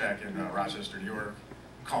with back in Rochester, New York,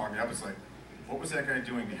 calling me up. It's like, what was that guy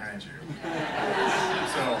doing behind you?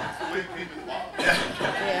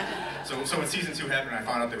 So when season 2 happened, I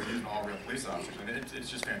found out they were using all real police officers, and it's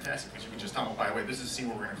just fantastic because you can just tell them, by the way, this is the scene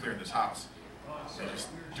where we're going to clear this house. They just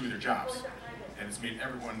do their jobs, and it's made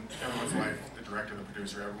everyone's life, the director, the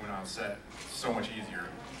producer, everyone on set, so much easier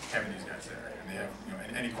having these guys there. And they have,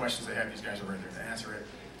 and any questions they have, these guys are right there to answer it.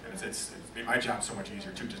 And But it's made my job so much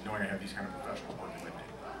easier too, just knowing I have these kind of professionals working with me.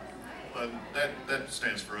 But that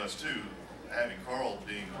stands for us too. Having Carl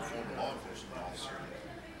being a former law enforcement officer,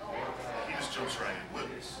 he just jumps right in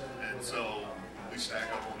with us. And so when we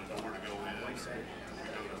stack up on the door to go in, or we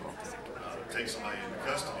go to take somebody into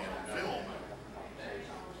custody on film,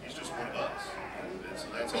 he's just one of us. And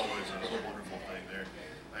so that's always a wonderful thing there.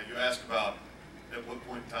 You ask about at what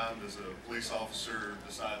point in time does a police officer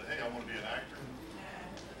decide, hey, I want to be an actor?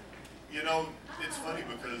 You know, it's funny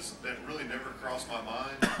because that really never crossed my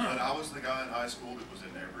mind, but I was the guy in high school that was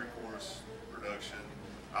in every chorus production.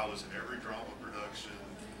 I was in every drama production.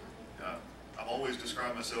 I've always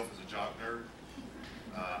described myself as a jock nerd.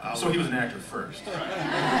 So he was an actor first.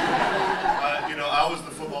 Right. You know, I was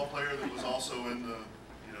the football player that was also in the,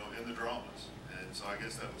 in the dramas. And so I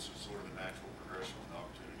guess that was just sort of a natural progression when the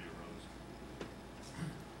opportunity arose.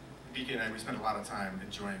 BK and I, we spent a lot of time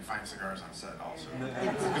enjoying fine cigars on set also.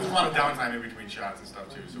 There's a lot of downtime in between shots and stuff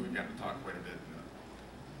too, so we've gotten to talk quite a bit.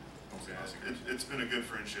 It's been a good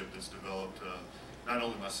friendship that's developed, not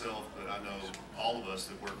only myself, but I know all of us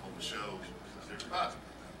that work on the show. There's about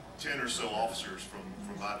 10 or so officers from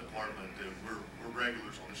my department that we're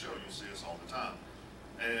regulars on the show. You'll see us all the time.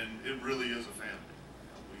 And it really is a family.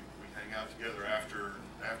 We hang out together after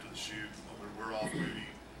the shoot. When we're off duty,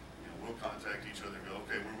 we'll contact each other and go,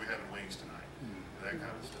 okay, where are we having wings tonight? That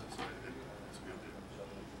kind of stuff. So it's a good deal.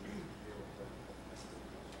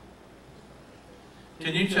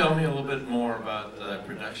 Can you tell me a little bit more about the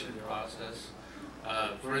production process?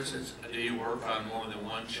 For instance, do you work on more than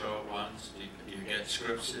one show at once? Do you get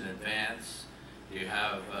scripts in advance? Do you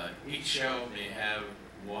have, each show may have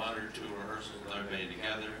one or two rehearsals with everybody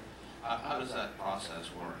together? How does that process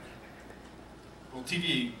work? Well,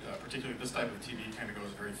 TV, particularly this type of TV, kind of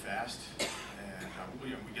goes very fast. And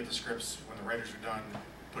we get the scripts when the writers are done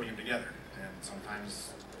putting them together. And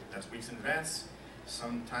sometimes that's weeks in advance.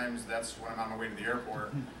 Sometimes that's when I'm on my way to the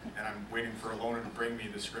airport and I'm waiting for Alona to bring me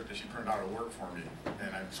the script that she printed out at work for me,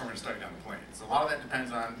 and I'm sort of studying on the plane. So a lot of that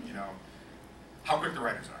depends on, how quick the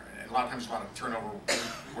writers are. And a lot of times there's a lot of turnover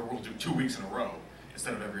where we'll do 2 weeks in a row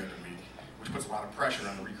instead of every other week, which puts a lot of pressure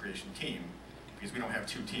on the recreation team because we don't have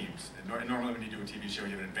 2 teams. And normally when you do a TV show,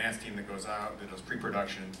 you have an advanced team that goes out, that does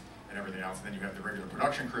pre-production and everything else, and then you have the regular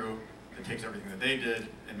production crew that takes everything that they did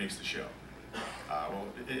and makes the show.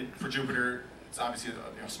 For Jupiter, it's obviously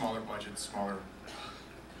a smaller budget, smaller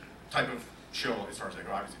type of show as far as I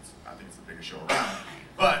go. Obviously, I think it's the biggest show around,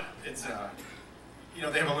 but it's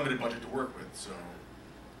they have a limited budget to work with. So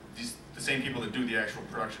the same people that do the actual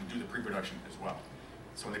production do the pre-production as well.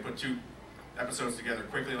 So when they put 2 episodes together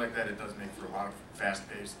quickly like that, it does make for a lot of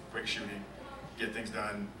fast-paced, quick shooting, get things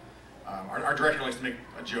done. Our director likes to make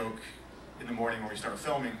a joke in the morning when we start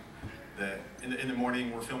filming that in the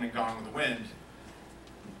morning we're filming Gone with the Wind.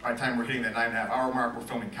 By the time we're hitting that 9.5-hour mark, we're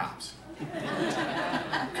filming Cops.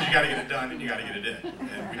 Because you got to get it done and you got to get it in.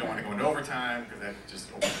 And we don't want to go into overtime because that just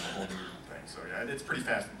opens a whole new thing. So yeah, it's pretty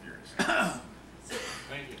fast and furious.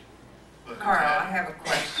 Thank you. Carl, I have a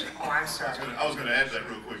question. Oh, I'm sorry. I was going to add that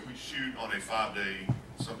real quick. We shoot on a 5-day,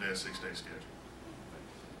 someday a 6-day schedule.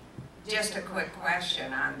 Just a quick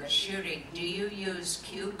question on the shooting. Do you use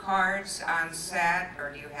cue cards on set,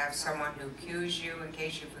 or do you have someone who cues you in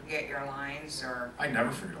case you forget your lines? Or I never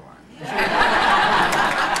forget a line.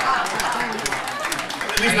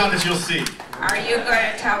 At least not that you'll see. Are you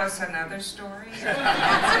going to tell us another story?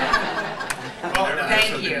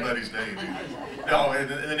 Thank you. No, and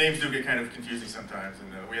the names do get kind of confusing sometimes.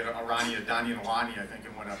 And we had Arania, Donnie, and Alani, I think,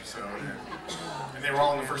 in one episode. And they were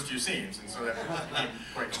all in the first few scenes, and so that became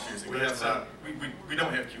quite confusing. But we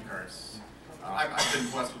don't have cue cards. I've been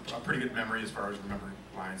blessed with a pretty good memory as far as remembering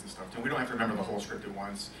lines and stuff. And we don't have to remember the whole script at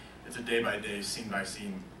once. It's a day-by-day,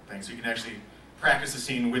 scene-by-scene thing. So you can actually practice the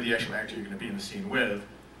scene with the actual actor you're going to be in the scene with.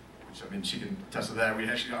 Which, I mean, she can attest to that.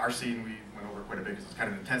 Our scene, we went over quite a bit because it's kind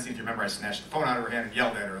of an intense scene. If you remember, I snatched the phone out of her hand and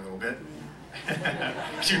yelled at her a little bit.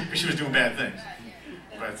 she was doing bad things.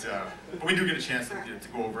 But we do get a chance to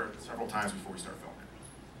go over it several times before we start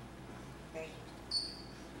filming.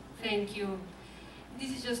 Thank you.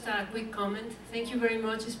 This is just a quick comment. Thank you very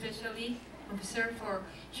much, especially, officer, for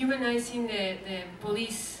humanizing the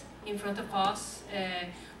police in front of us.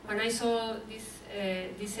 When I saw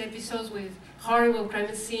these episodes with horrible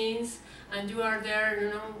crime scenes, and you are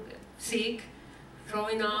there, sick,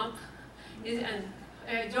 throwing up, and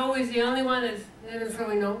Joe is the only one that's never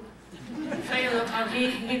throwing up. I don't know how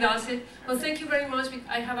he does it. Well, thank you very much.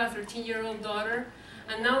 I have a 13-year-old daughter,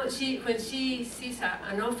 and now when she sees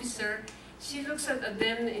an officer, she looks at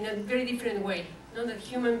them in a very different way, not that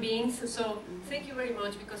human beings. So thank you very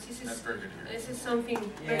much, because this is something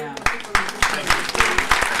very important for me to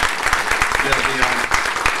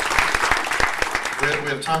we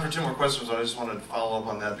have time for 2 more questions. I just wanted to follow up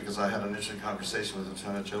on that because I had an interesting conversation with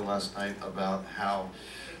Lieutenant Joe last night about how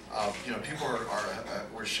people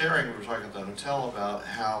were sharing. We were talking at the hotel about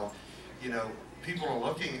how people are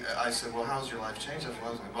looking. I said, well, how's your life changed? I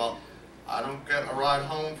was like, well, I don't get a ride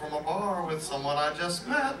home from a bar with someone I just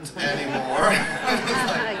met anymore.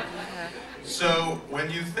 So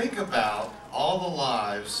when you think about all the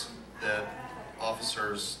lives that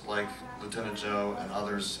officers like Lieutenant Joe and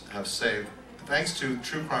others have saved, thanks to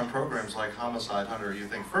true crime programs like Homicide Hunter, you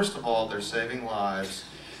think, first of all, they're saving lives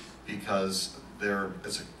because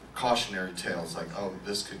it's a cautionary tale. It's like, oh,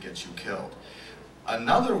 this could get you killed.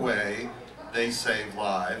 Another way they save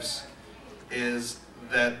lives is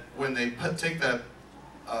that when they take that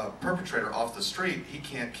perpetrator off the street, he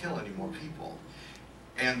can't kill any more people.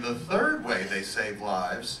 And the third way they save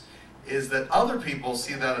lives is that other people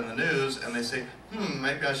see that in the news and they say,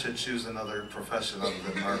 maybe I should choose another profession other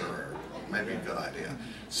than murderer. Maybe a good idea.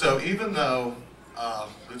 So even though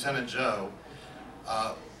Lieutenant Joe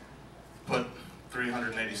put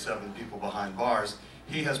 387 people behind bars,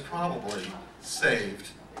 he has probably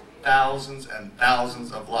saved thousands and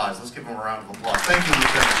thousands of lives. Let's give him a round of applause. Thank you,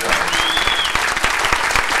 Lieutenant Joe.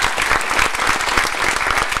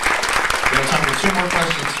 We have time for 2 more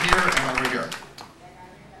questions here and over here.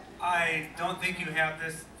 I don't think you have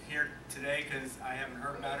this here today because I haven't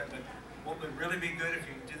heard about it, but what would really be good if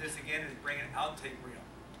you do this again is bring an outtake reel.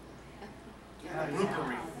 Blooper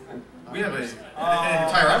reel. We have an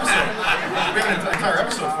entire episode. We have an entire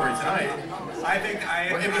episode for you tonight. I think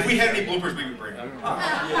if we had any bloopers, we would bring them.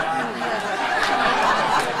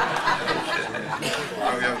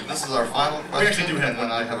 This is our final question. We actually do have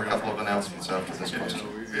one. I have a couple of announcements after this question.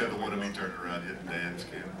 We have the one of me turning around hitting Dan's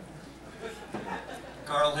camera.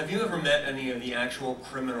 Carl, have you ever met any of the actual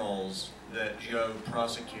criminals that Joe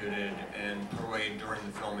prosecuted and parlayed during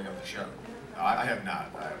the filming of the show? I have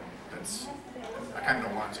not. I kind of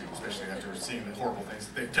don't want to, especially after seeing the horrible things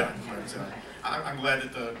that they've done. But I'm glad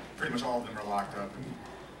that pretty much all of them are locked up.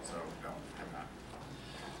 So, no, I have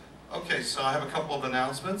not. Okay, so I have a couple of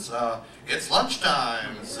announcements. It's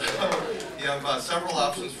lunchtime. So you have several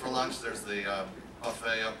options for lunch. There's the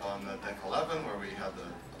buffet up on deck 11 where we had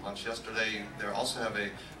the lunch yesterday. They also have a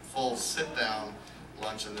full sit-down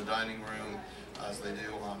lunch in the dining room as they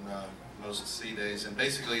do on most C days, and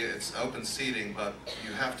basically it's open seating, but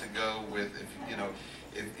you have to go with,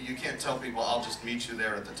 if you can't tell people I'll just meet you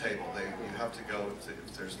there at the table. You have to go,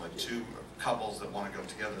 if there's like 2 couples that want to go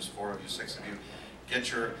together, there's 4 of you, 6 of you,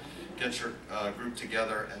 get your group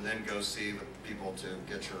together and then go see the people to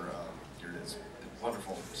get your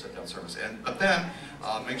wonderful sit-down service. But then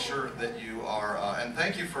make sure that you are, and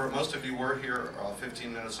thank you for, most of you were here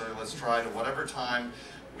 15 minutes early. Let's try to, whatever time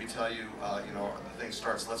we tell you, the thing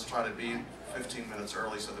starts, let's try to be 15 minutes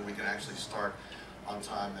early so that we can actually start on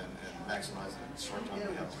time and maximize the short time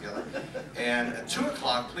we have together. And at 2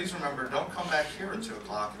 o'clock, please remember, don't come back here at 2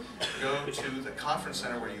 o'clock. Go to the conference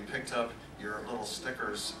center where you picked up your little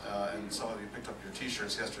stickers, and some of you picked up your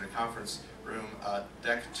t-shirts yesterday, conference room,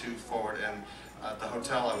 deck 2 forward. And at the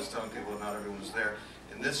hotel, I was telling people that not everyone was there.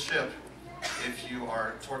 In this ship, if you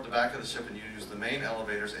are toward the back of the ship and you use the main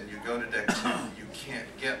elevators and you go to deck 2, you can't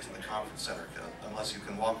get to the conference center unless you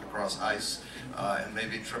can walk across ice and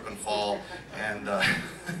maybe trip and fall, and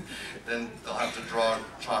then they'll have to draw a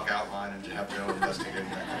chalk outline and you have to go investigate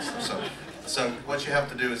that kind of stuff. So what you have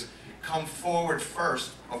to do is come forward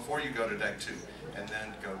first before you go to deck 2, and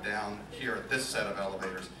then go down here at this set of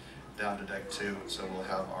elevators down to deck 2. So we'll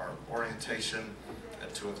have our orientation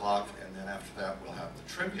at 2 o'clock, and then after that we'll have the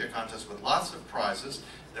trivia contest with lots of prizes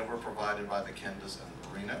that were provided by the Kendas and the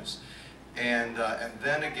Marinos. And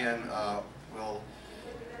then again, we'll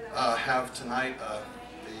have tonight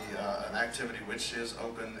an activity which is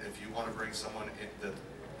open if you want to bring someone that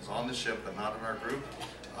is on the ship but not in our group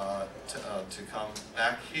to come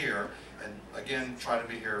back here. And again, try to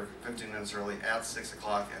be here 15 minutes early at 6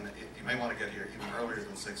 o'clock, and you may want to get here even earlier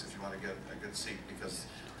than 6 if you want to get a good seat, because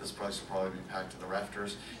this place will probably be packed to the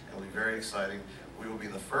rafters. It'll be very exciting. We will be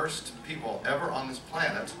the first people ever on this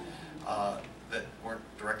planet that weren't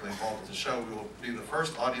directly involved with the show. We will be the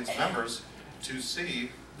first audience members to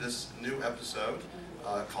see this new episode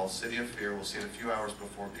called City of Fear. We'll see it a few hours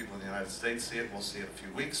before people in the United States see it. We'll see it a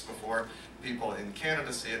few weeks before people in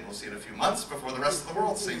Canada see it. And we'll see it a few months before the rest of the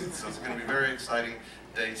world sees it. So it's going to be a very exciting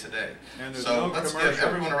day today. So let's give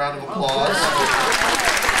everyone a round of applause.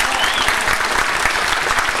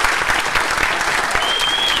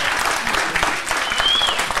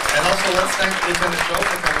 also, let's thank the attendant Joe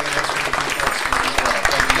for coming and answering the questions as well.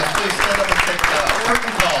 Thank you. Yes, please stand up and take a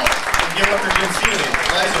curtain call and give it up for Jim Seeley.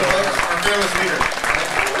 Nice folks, our fearless leader.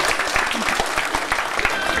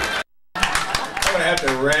 I'm going to have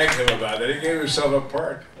to rag him about that. He gave himself a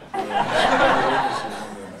part.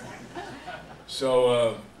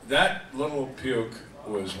 So that little puke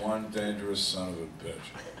was one dangerous son of a bitch.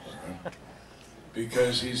 Right?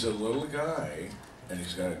 Because he's a little guy and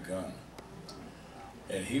he's got a gun.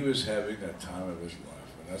 And he was having the time of his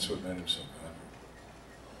life, and that's what made him so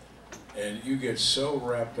good. And you get so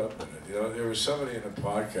wrapped up in it. You know, there was somebody in a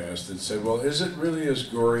podcast that said, well, is it really as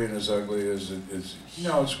gory and as ugly as it is?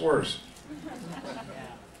 No, it's worse.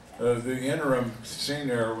 The interim scene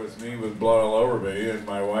there with me with blood all over me and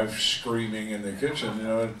my wife screaming in the kitchen, you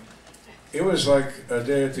know, it was like a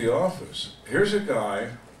day at the office. Here's a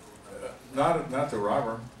guy, not the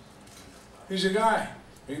robber, he's a guy.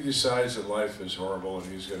 He decides that life is horrible and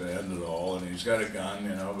he's going to end it all and he's got a gun,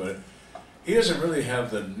 you know, but he doesn't really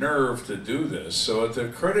have the nerve to do this. So at the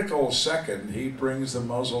critical second, he brings the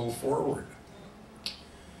muzzle forward.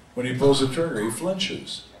 When he pulls the trigger, he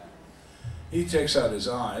flinches. He takes out his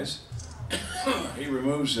eyes, he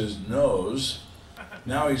removes his nose,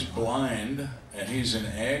 now he's blind and he's in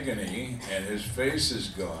agony and his face is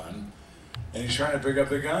gone and he's trying to pick up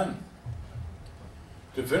the gun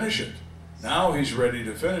to finish it. Now he's ready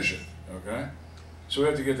to finish it, okay? So we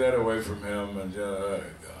have to get that away from him and, oh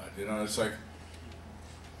God, you know, it's like,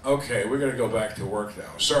 okay, we're gonna go back to work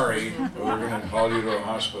now. Sorry, but we're gonna haul you to a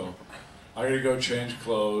hospital. I gotta go change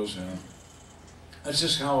clothes, you know. That's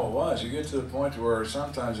just how it was. You get to the point where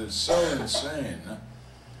sometimes it's so insane,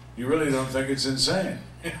 you really don't think it's insane.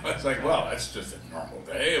 You know, it's like, well, that's just a normal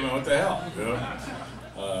day. I mean, what the hell, you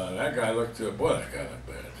know? That guy looked, boy, that guy looked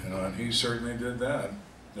bad, you know, and he certainly did that,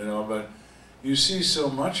 you know, but you see so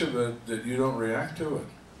much of it that you don't react to it.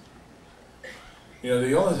 You know,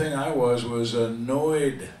 the only thing I was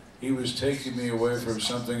annoyed. He was taking me away from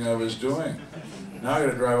something I was doing. Now I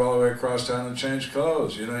got to drive all the way across town and change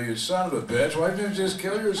clothes. You know, you son of a bitch, why didn't you just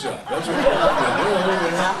kill yourself? That's what you're going to do,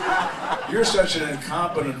 you know? You're such an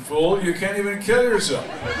incompetent fool, you can't even kill yourself.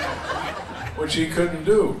 Which he couldn't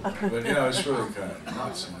do. But, you know, it's really kind of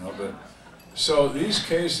nuts, you know. But, so these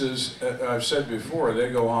cases, I've said before,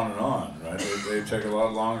 they go on and on, right? They take a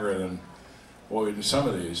lot longer than, well, we do. Some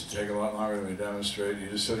of these take a lot longer than we demonstrate. You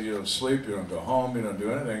just you don't sleep, you don't go home, you don't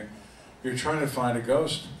do anything. You're trying to find a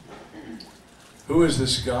ghost. Who is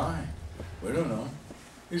this guy? We don't know.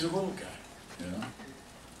 He's a little guy, you know.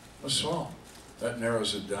 What's small? That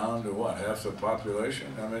narrows it down to what? Half the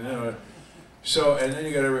population? I mean, you know. So, and then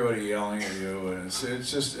you got everybody yelling at you, and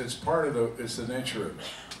it's part of it's the nature of it.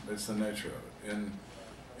 It's the nature of it.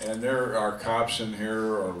 And there are cops in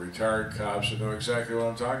here, or retired cops, who know exactly what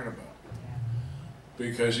I'm talking about.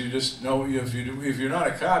 Because you just know, if you're not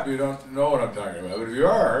a cop, you don't know what I'm talking about. But if you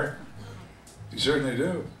are, you certainly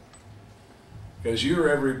do. Because you're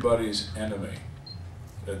everybody's enemy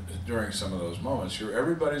during some of those moments. You're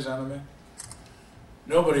everybody's enemy.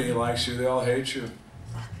 Nobody likes you, they all hate you.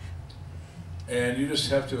 And you just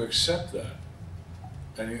have to accept that.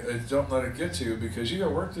 And you don't let it get to you, because you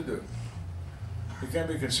got work to do. You can't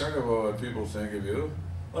be concerned about what people think of you.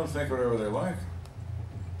 Let them think whatever they like.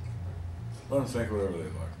 Let them think whatever they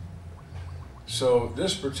like. So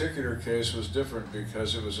this particular case was different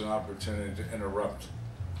because it was an opportunity to interrupt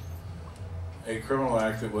a criminal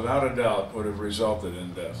act that without a doubt would have resulted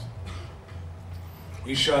in death.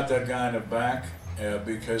 He shot that guy in the back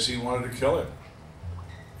because he wanted to kill him.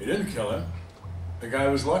 He didn't kill him. The guy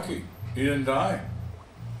was lucky. He didn't die.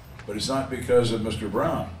 But it's not because of Mr.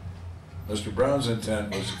 Brown. Mr. Brown's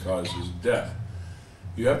intent was to cause his death.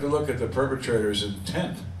 You have to look at the perpetrator's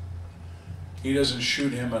intent. He doesn't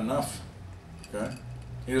shoot him enough, okay?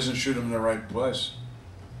 He doesn't shoot him in the right place,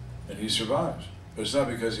 and he survives. But it's not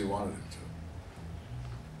because he wanted him to.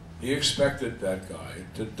 He expected that guy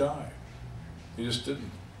to die. He just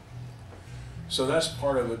didn't. So that's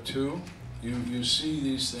part of it too. You see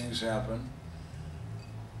these things happen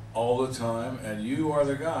all the time, and you are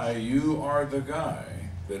the guy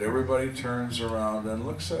that everybody turns around and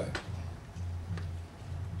looks at.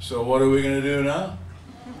 So what are we going to do now?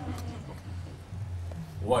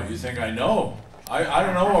 What, you think I know? I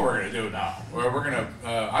don't know what we're going to do now. We're going to,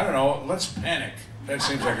 I don't know, let's panic. That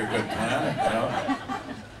seems like a good plan, you know?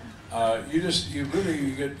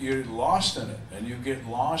 You're lost in it, and you get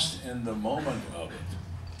lost in the moment of it.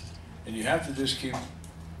 And you have to just keep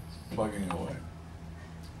plugging away.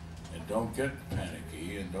 And don't get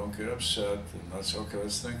panicky, and don't get upset, and that's okay,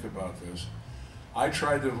 let's think about this. I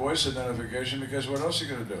tried the voice identification because what else are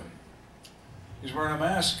you going to do? He's wearing a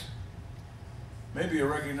mask. Maybe you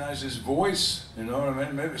recognize his voice, you know what I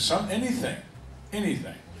mean? Maybe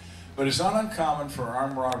anything. But it's not uncommon for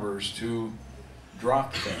armed robbers to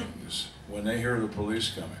drop things when they hear the police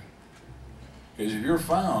coming. Because if you're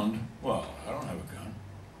found, well, I don't have a gun.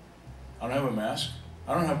 I don't have a mask.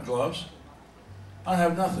 I don't have gloves. I don't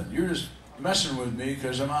have nothing. You're just messing with me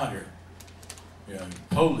because I'm out here. Yeah,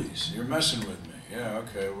 police, you're messing with me. Yeah,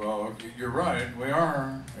 okay, well, okay, you're right, we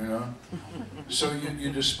are, you know. So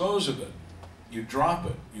you dispose of it. You drop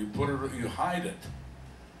it. You put it, you hide it.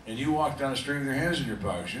 And you walk down the street with your hands in your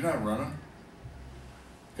pockets. You're not running.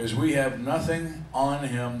 Because we have nothing on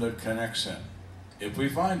him that connects him. If we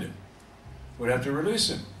find him, we'd have to release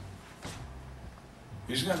him.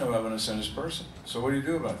 He's got no evidence in his person. So what do you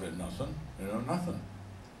do about that? Nothing. You know, nothing.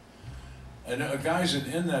 And guys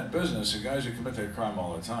in that business, the guys who commit that crime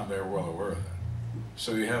all the time, they're well aware of that.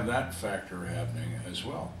 So you have that factor happening as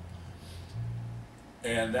well.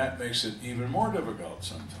 And that makes it even more difficult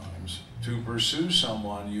sometimes to pursue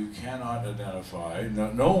someone you cannot identify.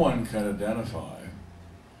 No one can identify.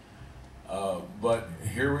 But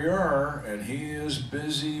here we are, and he is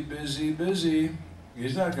busy.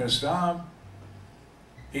 He's not going to stop.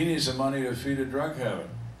 He needs the money to feed a drug habit.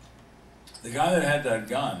 The guy that had that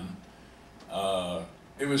gun,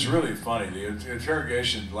 it was really funny. The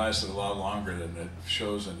interrogation lasted a lot longer than it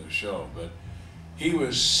shows in the show, but he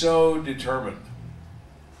was so determined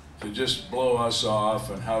to just blow us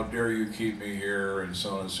off and how dare you keep me here and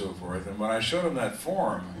so on and so forth. And when I showed him that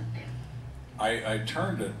form, I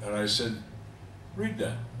turned it and I said, read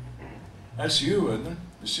that. That's you, isn't it?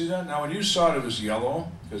 You see that? Now when you saw it was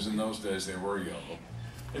yellow, because in those days they were yellow,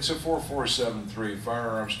 it's a 4473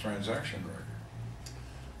 firearms transaction record.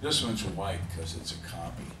 This one's white because it's a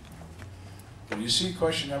copy. When you see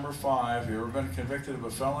question number 5, have you ever been convicted of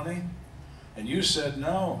a felony? And you said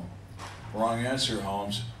no. Wrong answer,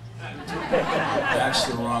 Holmes. That's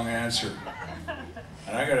the wrong answer.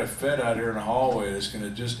 And I got a Fed out here in the hallway that's going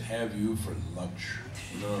to just have you for lunch.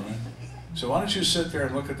 You know what I mean? So why don't you sit there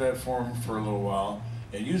and look at that form for a little while,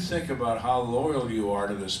 and you think about how loyal you are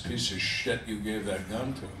to this piece of shit you gave that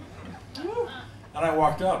gun to. And I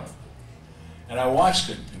walked up, and I watched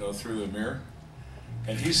him, you know, through the mirror,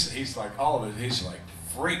 and he's like, all of it, he's like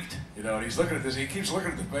freaked, you know, and he's looking at this, he keeps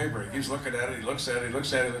looking at the paper, he keeps looking at it, he looks at it, he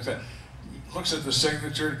looks at it, he looks at it, looks at the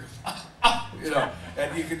signature, you know,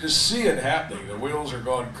 and you can just see it happening. The wheels are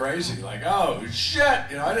going crazy, like, oh shit,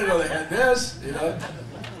 you know, I didn't know they had this, you know.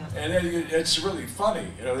 And then it's really funny,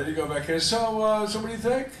 you know. Then you go back and so what do you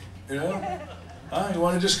think? You know, you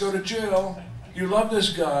want to just go to jail? You love this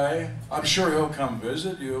guy. I'm sure he'll come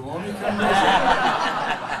visit you. Won't he come visit?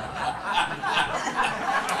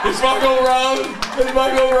 This might go around. This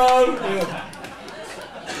might go around. Yeah.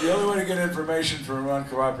 The only way to get information from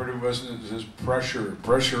uncooperative business is pressure.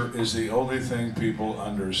 Pressure is the only thing people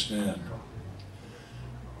understand.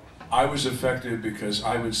 I was effective because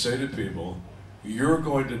I would say to people, you're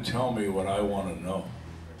going to tell me what I want to know.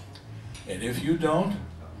 And if you don't,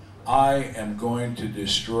 I am going to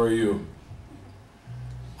destroy you.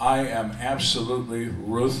 I am absolutely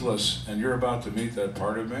ruthless, and you're about to meet that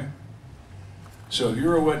part of me. So if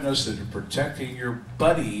you're a witness that you're protecting your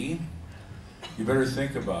buddy, you better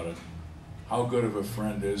think about it. How good of a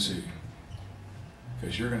friend is he?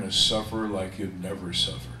 Because you're going to suffer like you've never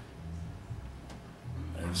suffered.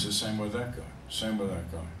 And it's the same with that guy. Same with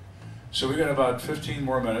that guy. So we got about 15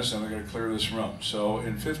 more minutes, and we're going to clear this room. So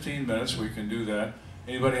in 15 minutes, we can do that.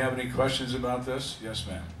 Anybody have any questions about this? Yes,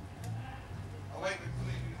 ma'am.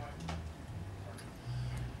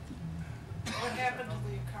 What happened to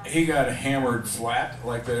the car? He got hammered flat,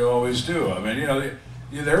 like they always do. I mean, you know,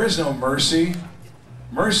 there is no mercy.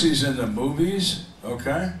 Mercy's in the movies,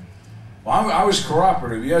 okay? Well, I was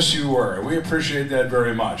cooperative. Yes, you were. We appreciate that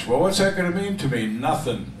very much. Well, what's that going to mean to me?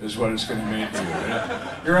 Nothing is what it's going to mean to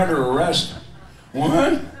you. You're under arrest.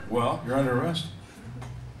 What? Well, you're under arrest.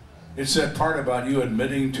 It's that part about you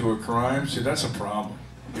admitting to a crime. See, that's a problem.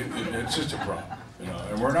 It's just a problem. You know,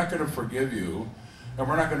 and we're not going to forgive you, and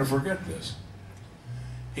we're not going to forget this.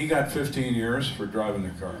 He got 15 years for driving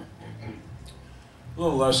the car. A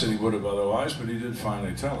little less than he would have otherwise, but he did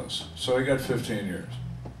finally tell us. So he got 15 years.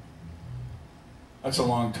 That's a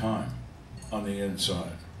long time on the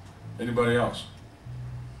inside. Anybody else?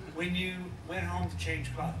 When you went home to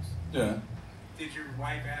change clothes, Yeah. did your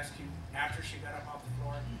wife ask you after she got up off the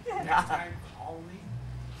floor, next time call me?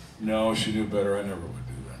 No, she knew better. I never would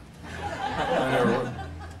do that. I never would.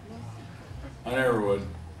 I never would.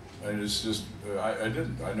 I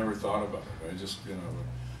didn't. I never thought about it. I just, you know,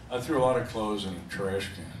 I threw a lot of clothes in a trash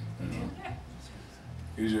can, you know.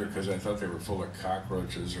 Easier because I thought they were full of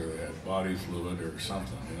cockroaches or they had body fluid or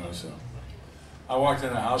something, you know, so. I walked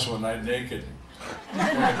in a house one night naked, with a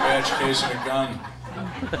badge case and a gun.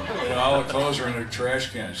 You know, all the clothes are in a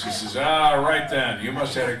trash can. She says, "Ah, right then, you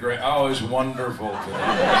must have had a great, oh, it was wonderful today."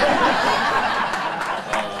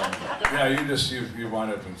 Yeah, you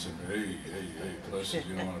wind up in some, hey, places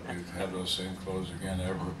you don't want to have those same clothes again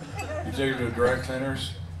ever. You take them to dry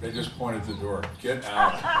cleaners, they just point at the door. Get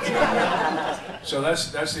out. So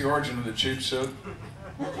that's the origin of the cheap suit.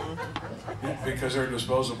 Because they're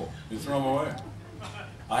disposable. You throw them away.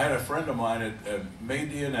 I had a friend of mine at May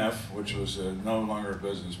DNF, which was no longer a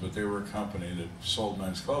business, but they were a company that sold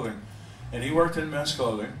men's clothing. And he worked in men's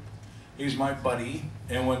clothing. He's my buddy.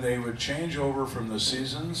 And when they would change over from the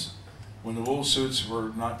seasons, when the wool suits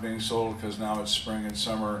were not being sold because now it's spring and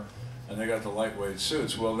summer, and they got the lightweight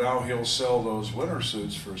suits, well, now he'll sell those winter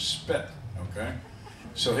suits for spit, okay?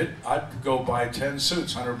 So I'd go buy 10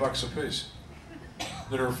 suits, $100 a piece,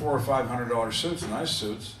 that are $400 or $500 suits, nice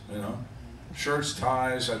suits, you know. Shirts,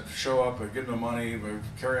 ties, I'd show up, I'd give them the money, we'd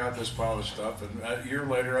carry out this pile of stuff, and a year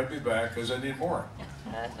later I'd be back because I need more.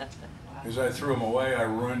 Because I threw them away, I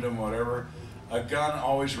ruined them, whatever. A gun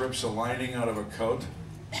always rips the lining out of a coat.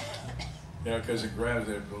 You know, because it grabs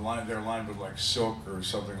they're lined with like silk or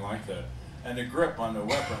something like that, and the grip on the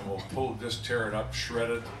weapon will just tear it up, shred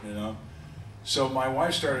it. You know, so my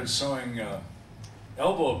wife started sewing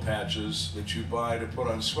elbow patches that you buy to put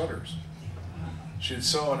on sweaters. She'd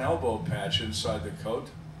sew an elbow patch inside the coat,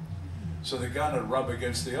 so the gun would rub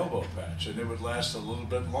against the elbow patch, and it would last a little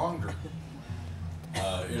bit longer.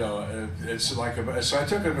 You know, it's like so I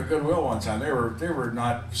took them to Goodwill one time. They were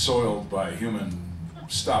not soiled by human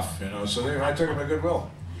stuff, you know, so I took him to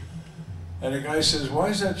Goodwill. And the guy says, "Why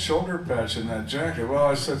is that shoulder patch in that jacket?"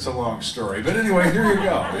 Well, it's a long story, but anyway, here you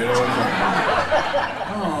go. You know,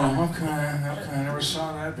 oh, okay, I never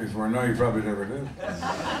saw that before. No, you probably never did.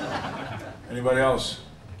 Anybody else?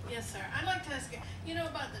 Yes, sir. I'd like to ask you know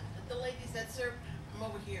about the ladies that serve from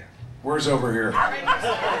over here. Where's over here? Right here.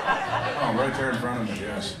 Oh, right there in front of me,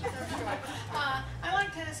 yes. I'd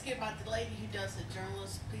like to ask you about the lady who does the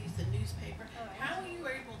journalist piece, the newspaper. How were you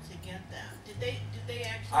able to get them? Did they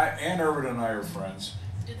actually? Ann Irvin and I are friends.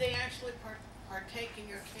 Did they actually partake in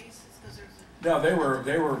your cases? Because No,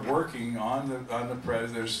 they were working on the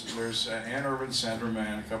press. There's Ann Irvin, Sandra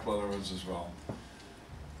Mann, a couple other ones as well.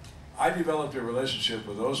 I developed a relationship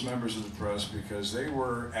with those members of the press because they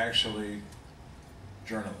were actually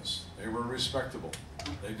journalists. They were respectable.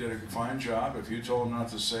 They did a fine job. If you told them not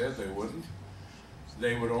to say it, they wouldn't.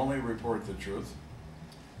 They would only report the truth.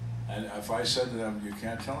 And if I said to them, "You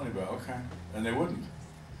can't tell anybody," okay, and they wouldn't.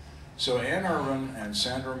 So Ann Irvin and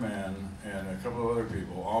Sandra Mann and a couple of other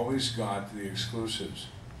people always got the exclusives.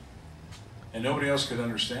 And nobody else could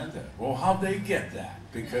understand that. Well, how'd they get that?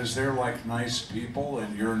 Because they're like nice people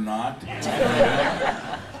and you're not?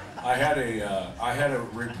 I had a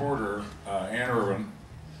reporter, Ann Irvin,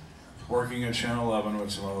 working at Channel 11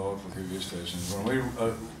 with some of the local TV stations.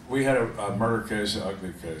 When we had a murder case, an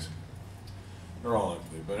ugly case. They're all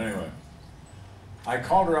ugly, but anyway. I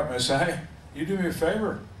called her up and I said, "Hey, you do me a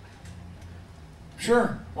favor?"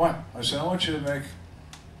 "Sure, what?" I said, "I want you to make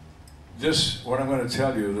this, what I'm going to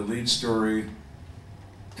tell you, the lead story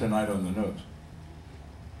tonight on the news."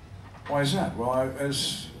 "Why is that?" "Well,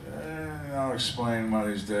 I'll explain one of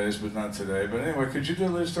these days, but not today. But anyway, could you do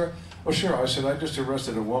the lead story?" "Well, sure." I said, "I just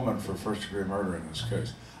arrested a woman for first-degree murder in this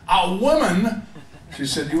case." "A woman?" She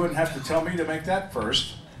said, "You wouldn't have to tell me to make that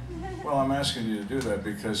first." "Well, I'm asking you to do that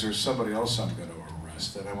because there's somebody else I'm going to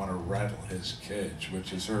arrest, and I want to rattle his cage,"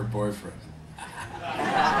 which is her boyfriend.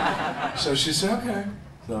 So she said, "Okay."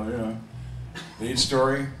 So, you know, lead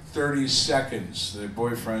story, 30 seconds. The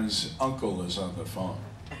boyfriend's uncle is on the phone.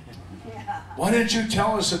 "Why didn't you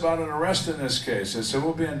tell us about an arrest in this case?" I said,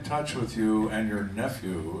 "We'll be in touch with you and your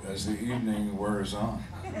nephew as the evening wears on."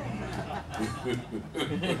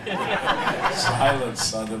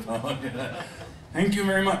 Silence on the phone. "Thank you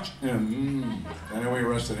very much." And then we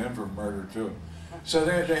arrested him for murder too. So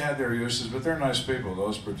they had their uses, but they're nice people,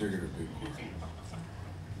 those particular people.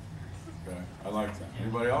 Okay, I like that.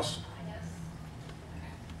 Anybody else?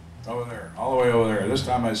 Over there, all the way over there. This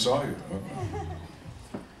time I saw you. Okay.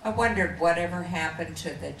 I wondered whatever happened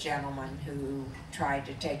to the gentleman who tried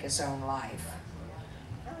to take his own life.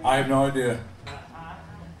 I have no idea.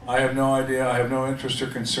 I have no idea. I have no interest or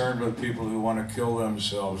concern with people who want to kill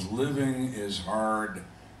themselves. Living is hard.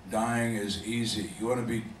 Dying is easy. You want to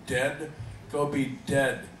be dead? Go be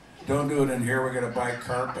dead. Don't do it in here. We're going to buy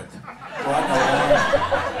carpet. Go out in the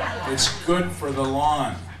lawn. It's good for the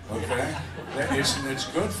lawn, okay? It's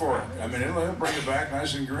good for it. I mean, it'll bring it back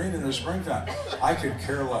nice and green in the springtime. I could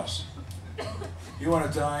care less. You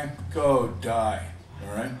want to die? Go die,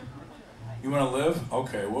 all right? You want to live?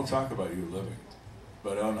 Okay, we'll talk about you living.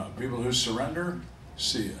 But oh no, people who surrender,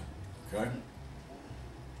 see ya. Okay?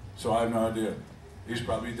 So I have no idea. He's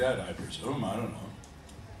probably dead, I presume. I don't know.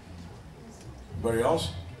 Anybody else?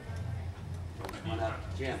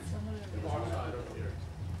 Jim.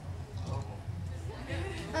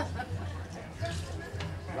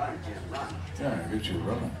 Run, Jim, run. Yeah, get you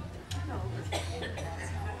running.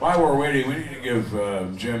 While we're waiting, we need to give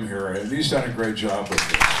Jim here, he's done a great job with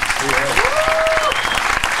this.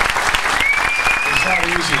 It's not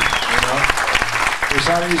easy, you know? It's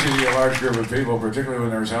not easy to get a large group of people, particularly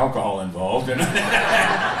when there's alcohol involved, and to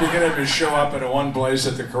get them to show up at one place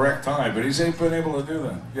at the correct time, but he's been able to do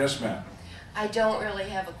that. Yes, ma'am. I don't really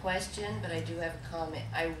have a question, but I do have a comment.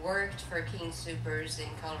 I worked for King Soopers in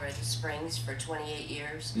Colorado Springs for 28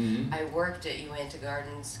 years. Mm-hmm. I worked at Uinta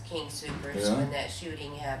Gardens, King Soopers, Yeah. when that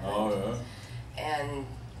shooting happened. Oh, And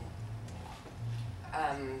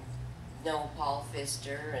know Paul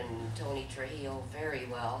Pfister and Tony Trujillo very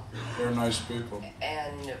well. yeah. They're nice people.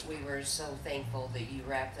 And we were so thankful that you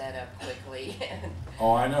wrapped that up quickly.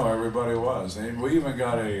 Oh, I know, everybody was. And we even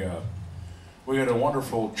got a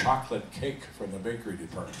wonderful chocolate cake from the bakery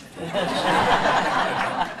department.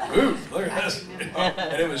 Ooh, look at this.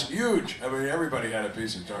 And it was huge. I mean, everybody had a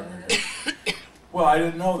piece of chocolate cake. Well, I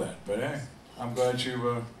didn't know that, but hey, I'm glad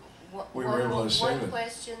you, we were able to save it. One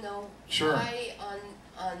question though. Sure. Why on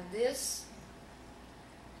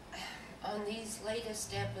these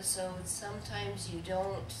latest episodes, sometimes you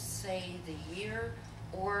don't say the year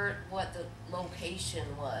or what the location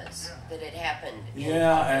was that it happened in.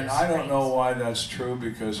 Yeah, and Colorado I don't know Springs. why that's true,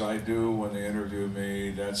 because I do, when they interview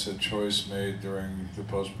me, that's a choice made during the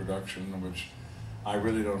post-production, which I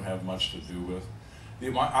really don't have much to do with.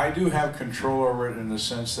 I do have control over it in the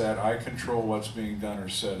sense that I control what's being done or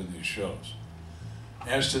said in these shows.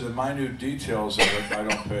 As to the minute details of it, I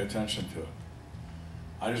don't pay attention to it.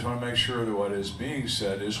 I just want to make sure that what is being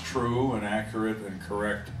said is true and accurate and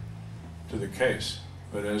correct to the case.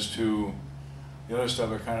 But as to the other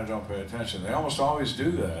stuff, I kind of don't pay attention. They almost always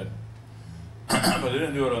do that, but they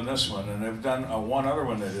didn't do it on this one, and they've done one other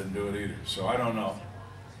one they didn't do it either, so I don't know.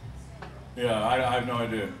 Yeah, I have no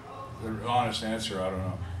idea. The honest answer, I don't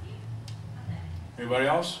know. Anybody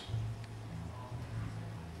else?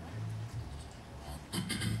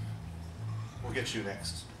 We'll get you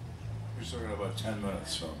next. We're still got about 10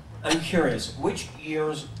 minutes, so. I'm curious, which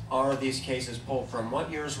years are these cases pulled from?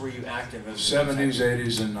 What years were you active as a 70s, detective?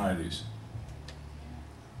 80s, and 90s.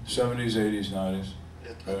 70s, 80s, 90s.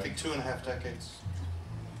 I think 2.5 decades.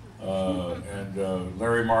 And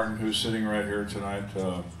Larry Martin, who's sitting right here tonight.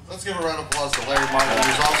 Let's give a round of applause to Larry Martin,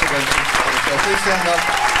 who's also been on the show. Please stand up,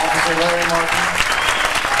 Officer Larry Martin.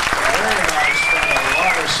 Larry and I spent a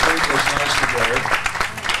lot of sleepless nights together,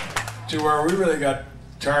 to where we really got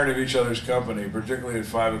tired of each other's company, particularly at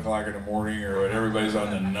 5 o'clock in the morning, or when everybody's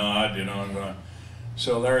on the nod, you know. And,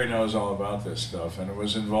 so Larry knows all about this stuff, and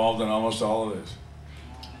was involved in almost all of this.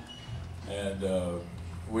 And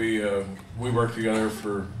we worked together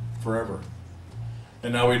for forever,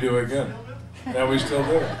 and now we do again. Now we still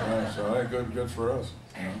do it. So hey, good for us.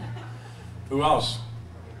 You know? Who else?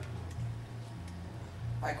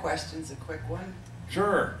 My question's a quick one.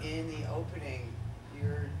 Sure. In the opening,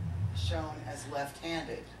 you're shown as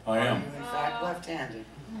left-handed. I am. Are you in fact left-handed?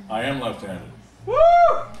 I am left-handed. Woo!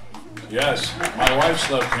 Yes, my wife's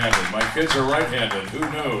left-handed. My kids are right-handed. Who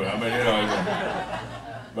knew? I mean, you know.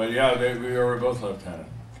 But yeah, we were both left-handed.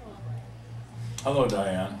 Hello,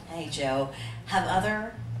 Diane. Hey, Joe. Have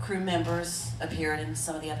other crew members appeared in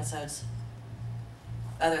some of the episodes?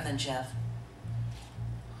 Other than Jeff?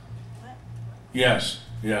 Yes.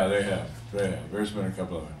 Yeah, they have. They have. There's been a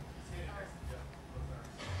couple of them.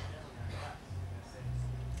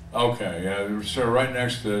 Okay, yeah, so right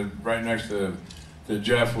next to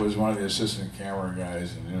Jeff was one of the assistant camera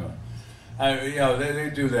guys, and you know, they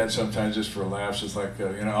do that sometimes just for laughs. It's like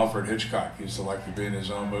Alfred Hitchcock used to like to be in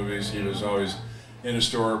his own movies. He was always in a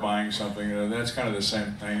store buying something. That's kind of the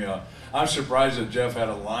same thing. I'm surprised that Jeff had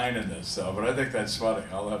a line in this, though, but I think that's funny.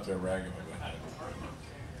 I'll have to rag him about it.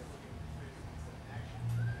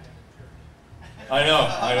 I know,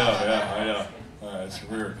 yeah, I know. It's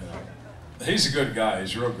weird. He's a good guy.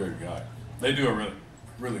 He's a real good guy. They do a really,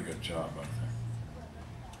 really good job, I think.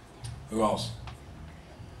 Who else?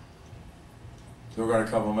 Still got a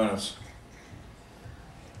couple minutes.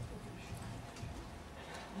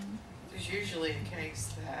 There's usually a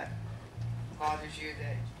case that bothers you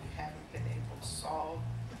that you haven't been able to solve.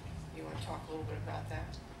 You want to talk a little bit about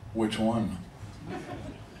that? Which one?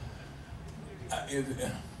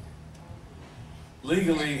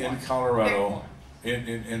 Legally in Colorado,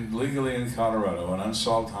 Legally in Colorado, an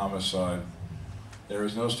unsolved homicide, there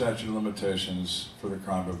is no statute of limitations for the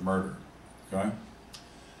crime of murder, okay?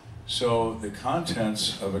 So the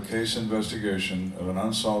contents of a case investigation of an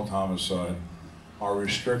unsolved homicide are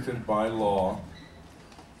restricted by law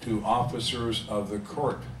to officers of the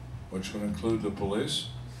court, which would include the police,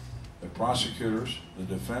 the prosecutors, the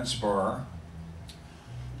defense bar,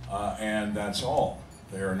 and that's all.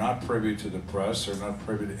 They are not privy to the press, they're not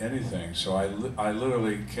privy to anything. So I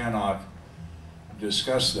literally cannot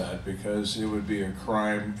discuss that because it would be a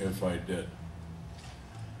crime if I did.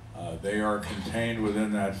 They are contained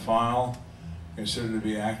within that file, considered to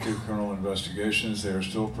be active criminal investigations. They are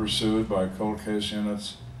still pursued by cold case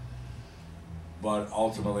units, but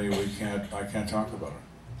ultimately I can't talk about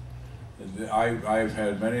it. I've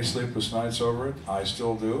had many sleepless nights over it. I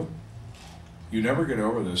still do. You never get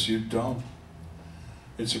over this. You don't.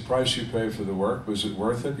 It's a price you pay for the work. Was it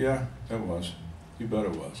worth it? Yeah, it was. You bet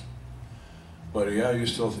it was. But yeah, you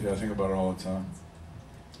still I think about it all the time.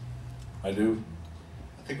 I do.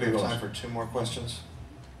 I think we have time for 2 more questions.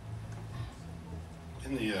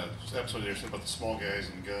 In the episode you said about the small guys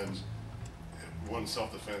and guns, one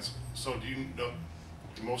self-defense. So do you know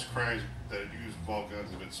most crimes that involve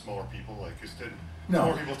guns have been smaller people? Like,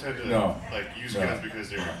 more people tend to use guns because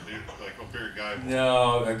they're like a bigger guy.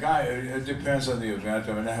 No, it depends on the event.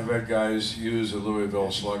 I mean, I've had guys use a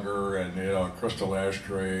Louisville Slugger and a crystal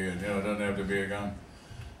ashtray, and it doesn't have to be a gun.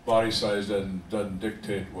 Body size doesn't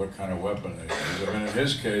dictate what kind of weapon they use. I mean, in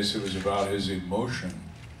his case, it was about his emotion,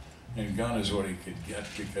 and gun is what he could get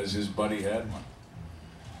because his buddy had one.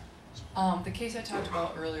 The case I talked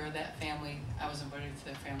about earlier, that family, I was invited to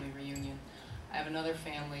their family reunion. I have another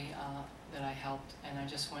family that I helped, and I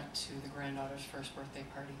just went to the granddaughter's first birthday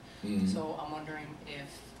party. Mm-hmm. So I'm wondering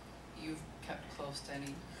if you've kept close to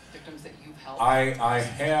any victims that you've helped. I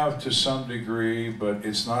have to some degree, but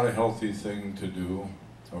it's not a healthy thing to do,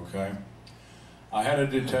 okay? I had a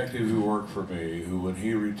detective who worked for me who, when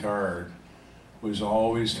he retired, was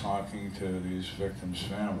always talking to these victims'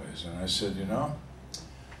 families. And I said,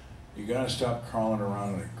 you gotta stop crawling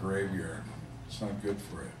around in a graveyard. It's not good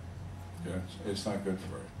for you. Okay? It's not good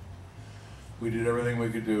for you. We did everything we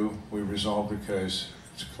could do. We resolved the case.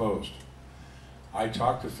 It's closed. I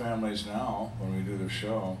talk to families now when we do the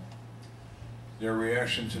show. Their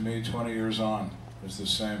reaction to me 20 years on is the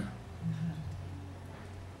same.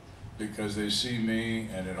 Because they see me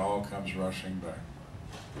and it all comes rushing back.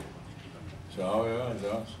 So, oh yeah, it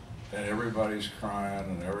does. And everybody's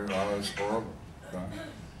crying and it's horrible. Okay?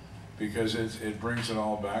 Because it brings it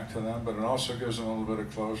all back to them, but it also gives them a little bit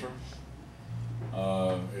of closure.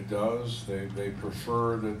 It does. They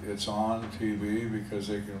prefer that it's on TV because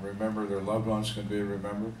they can remember, their loved ones can be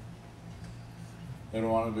remembered. They don't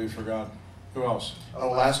want to be forgotten. Who else? Oh,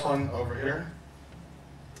 last one over here.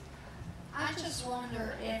 I just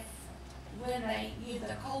wonder if when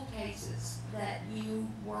the cold cases that you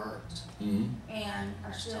worked and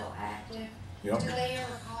are still active, do they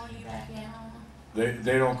ever call you back in on them?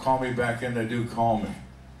 They don't call me back in, they do call me.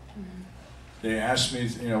 They ask me,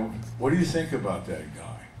 what do you think about that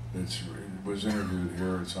guy that was interviewed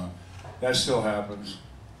here and so on? That still happens.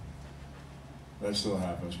 That still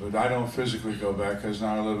happens. But I don't physically go back because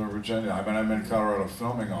now I live in Virginia. I mean, I'm in Colorado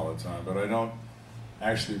filming all the time, but I don't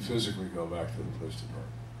actually physically go back to the police department.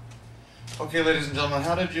 Okay, ladies and gentlemen,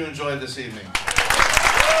 how did you enjoy this evening?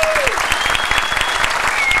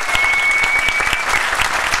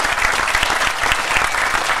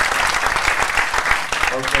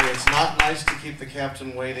 Okay, it's not nice to keep the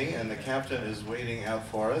captain waiting, and the captain is waiting out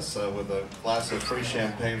for us with a glass of free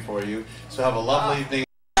champagne for you. So have a lovely evening.